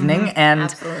other this evening. And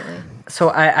Absolutely. so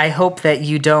I hope that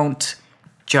you don't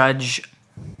judge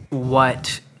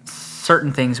what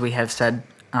certain things we have said,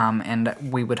 and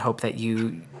we would hope that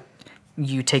you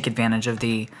take advantage of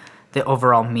the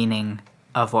overall meaning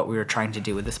of what we were trying to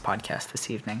do with this podcast this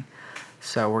evening.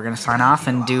 So we're gonna sign off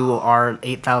and do our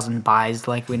 8,000 buys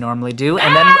like we normally do,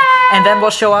 and then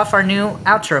we'll show off our new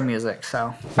outro music.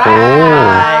 So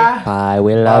bye. Bye.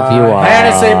 We love you all.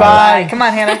 Hannah, say bye. Come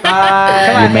on, Hannah. Bye.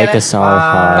 Come on, You make Hannah. us all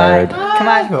hard. Come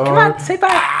on, say bye.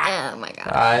 Oh my god.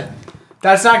 Bye.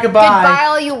 That's not goodbye. Goodbye,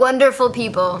 all you wonderful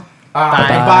people.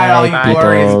 Goodbye, all you Bye.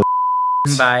 glorious.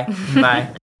 Bye.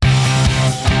 Bye.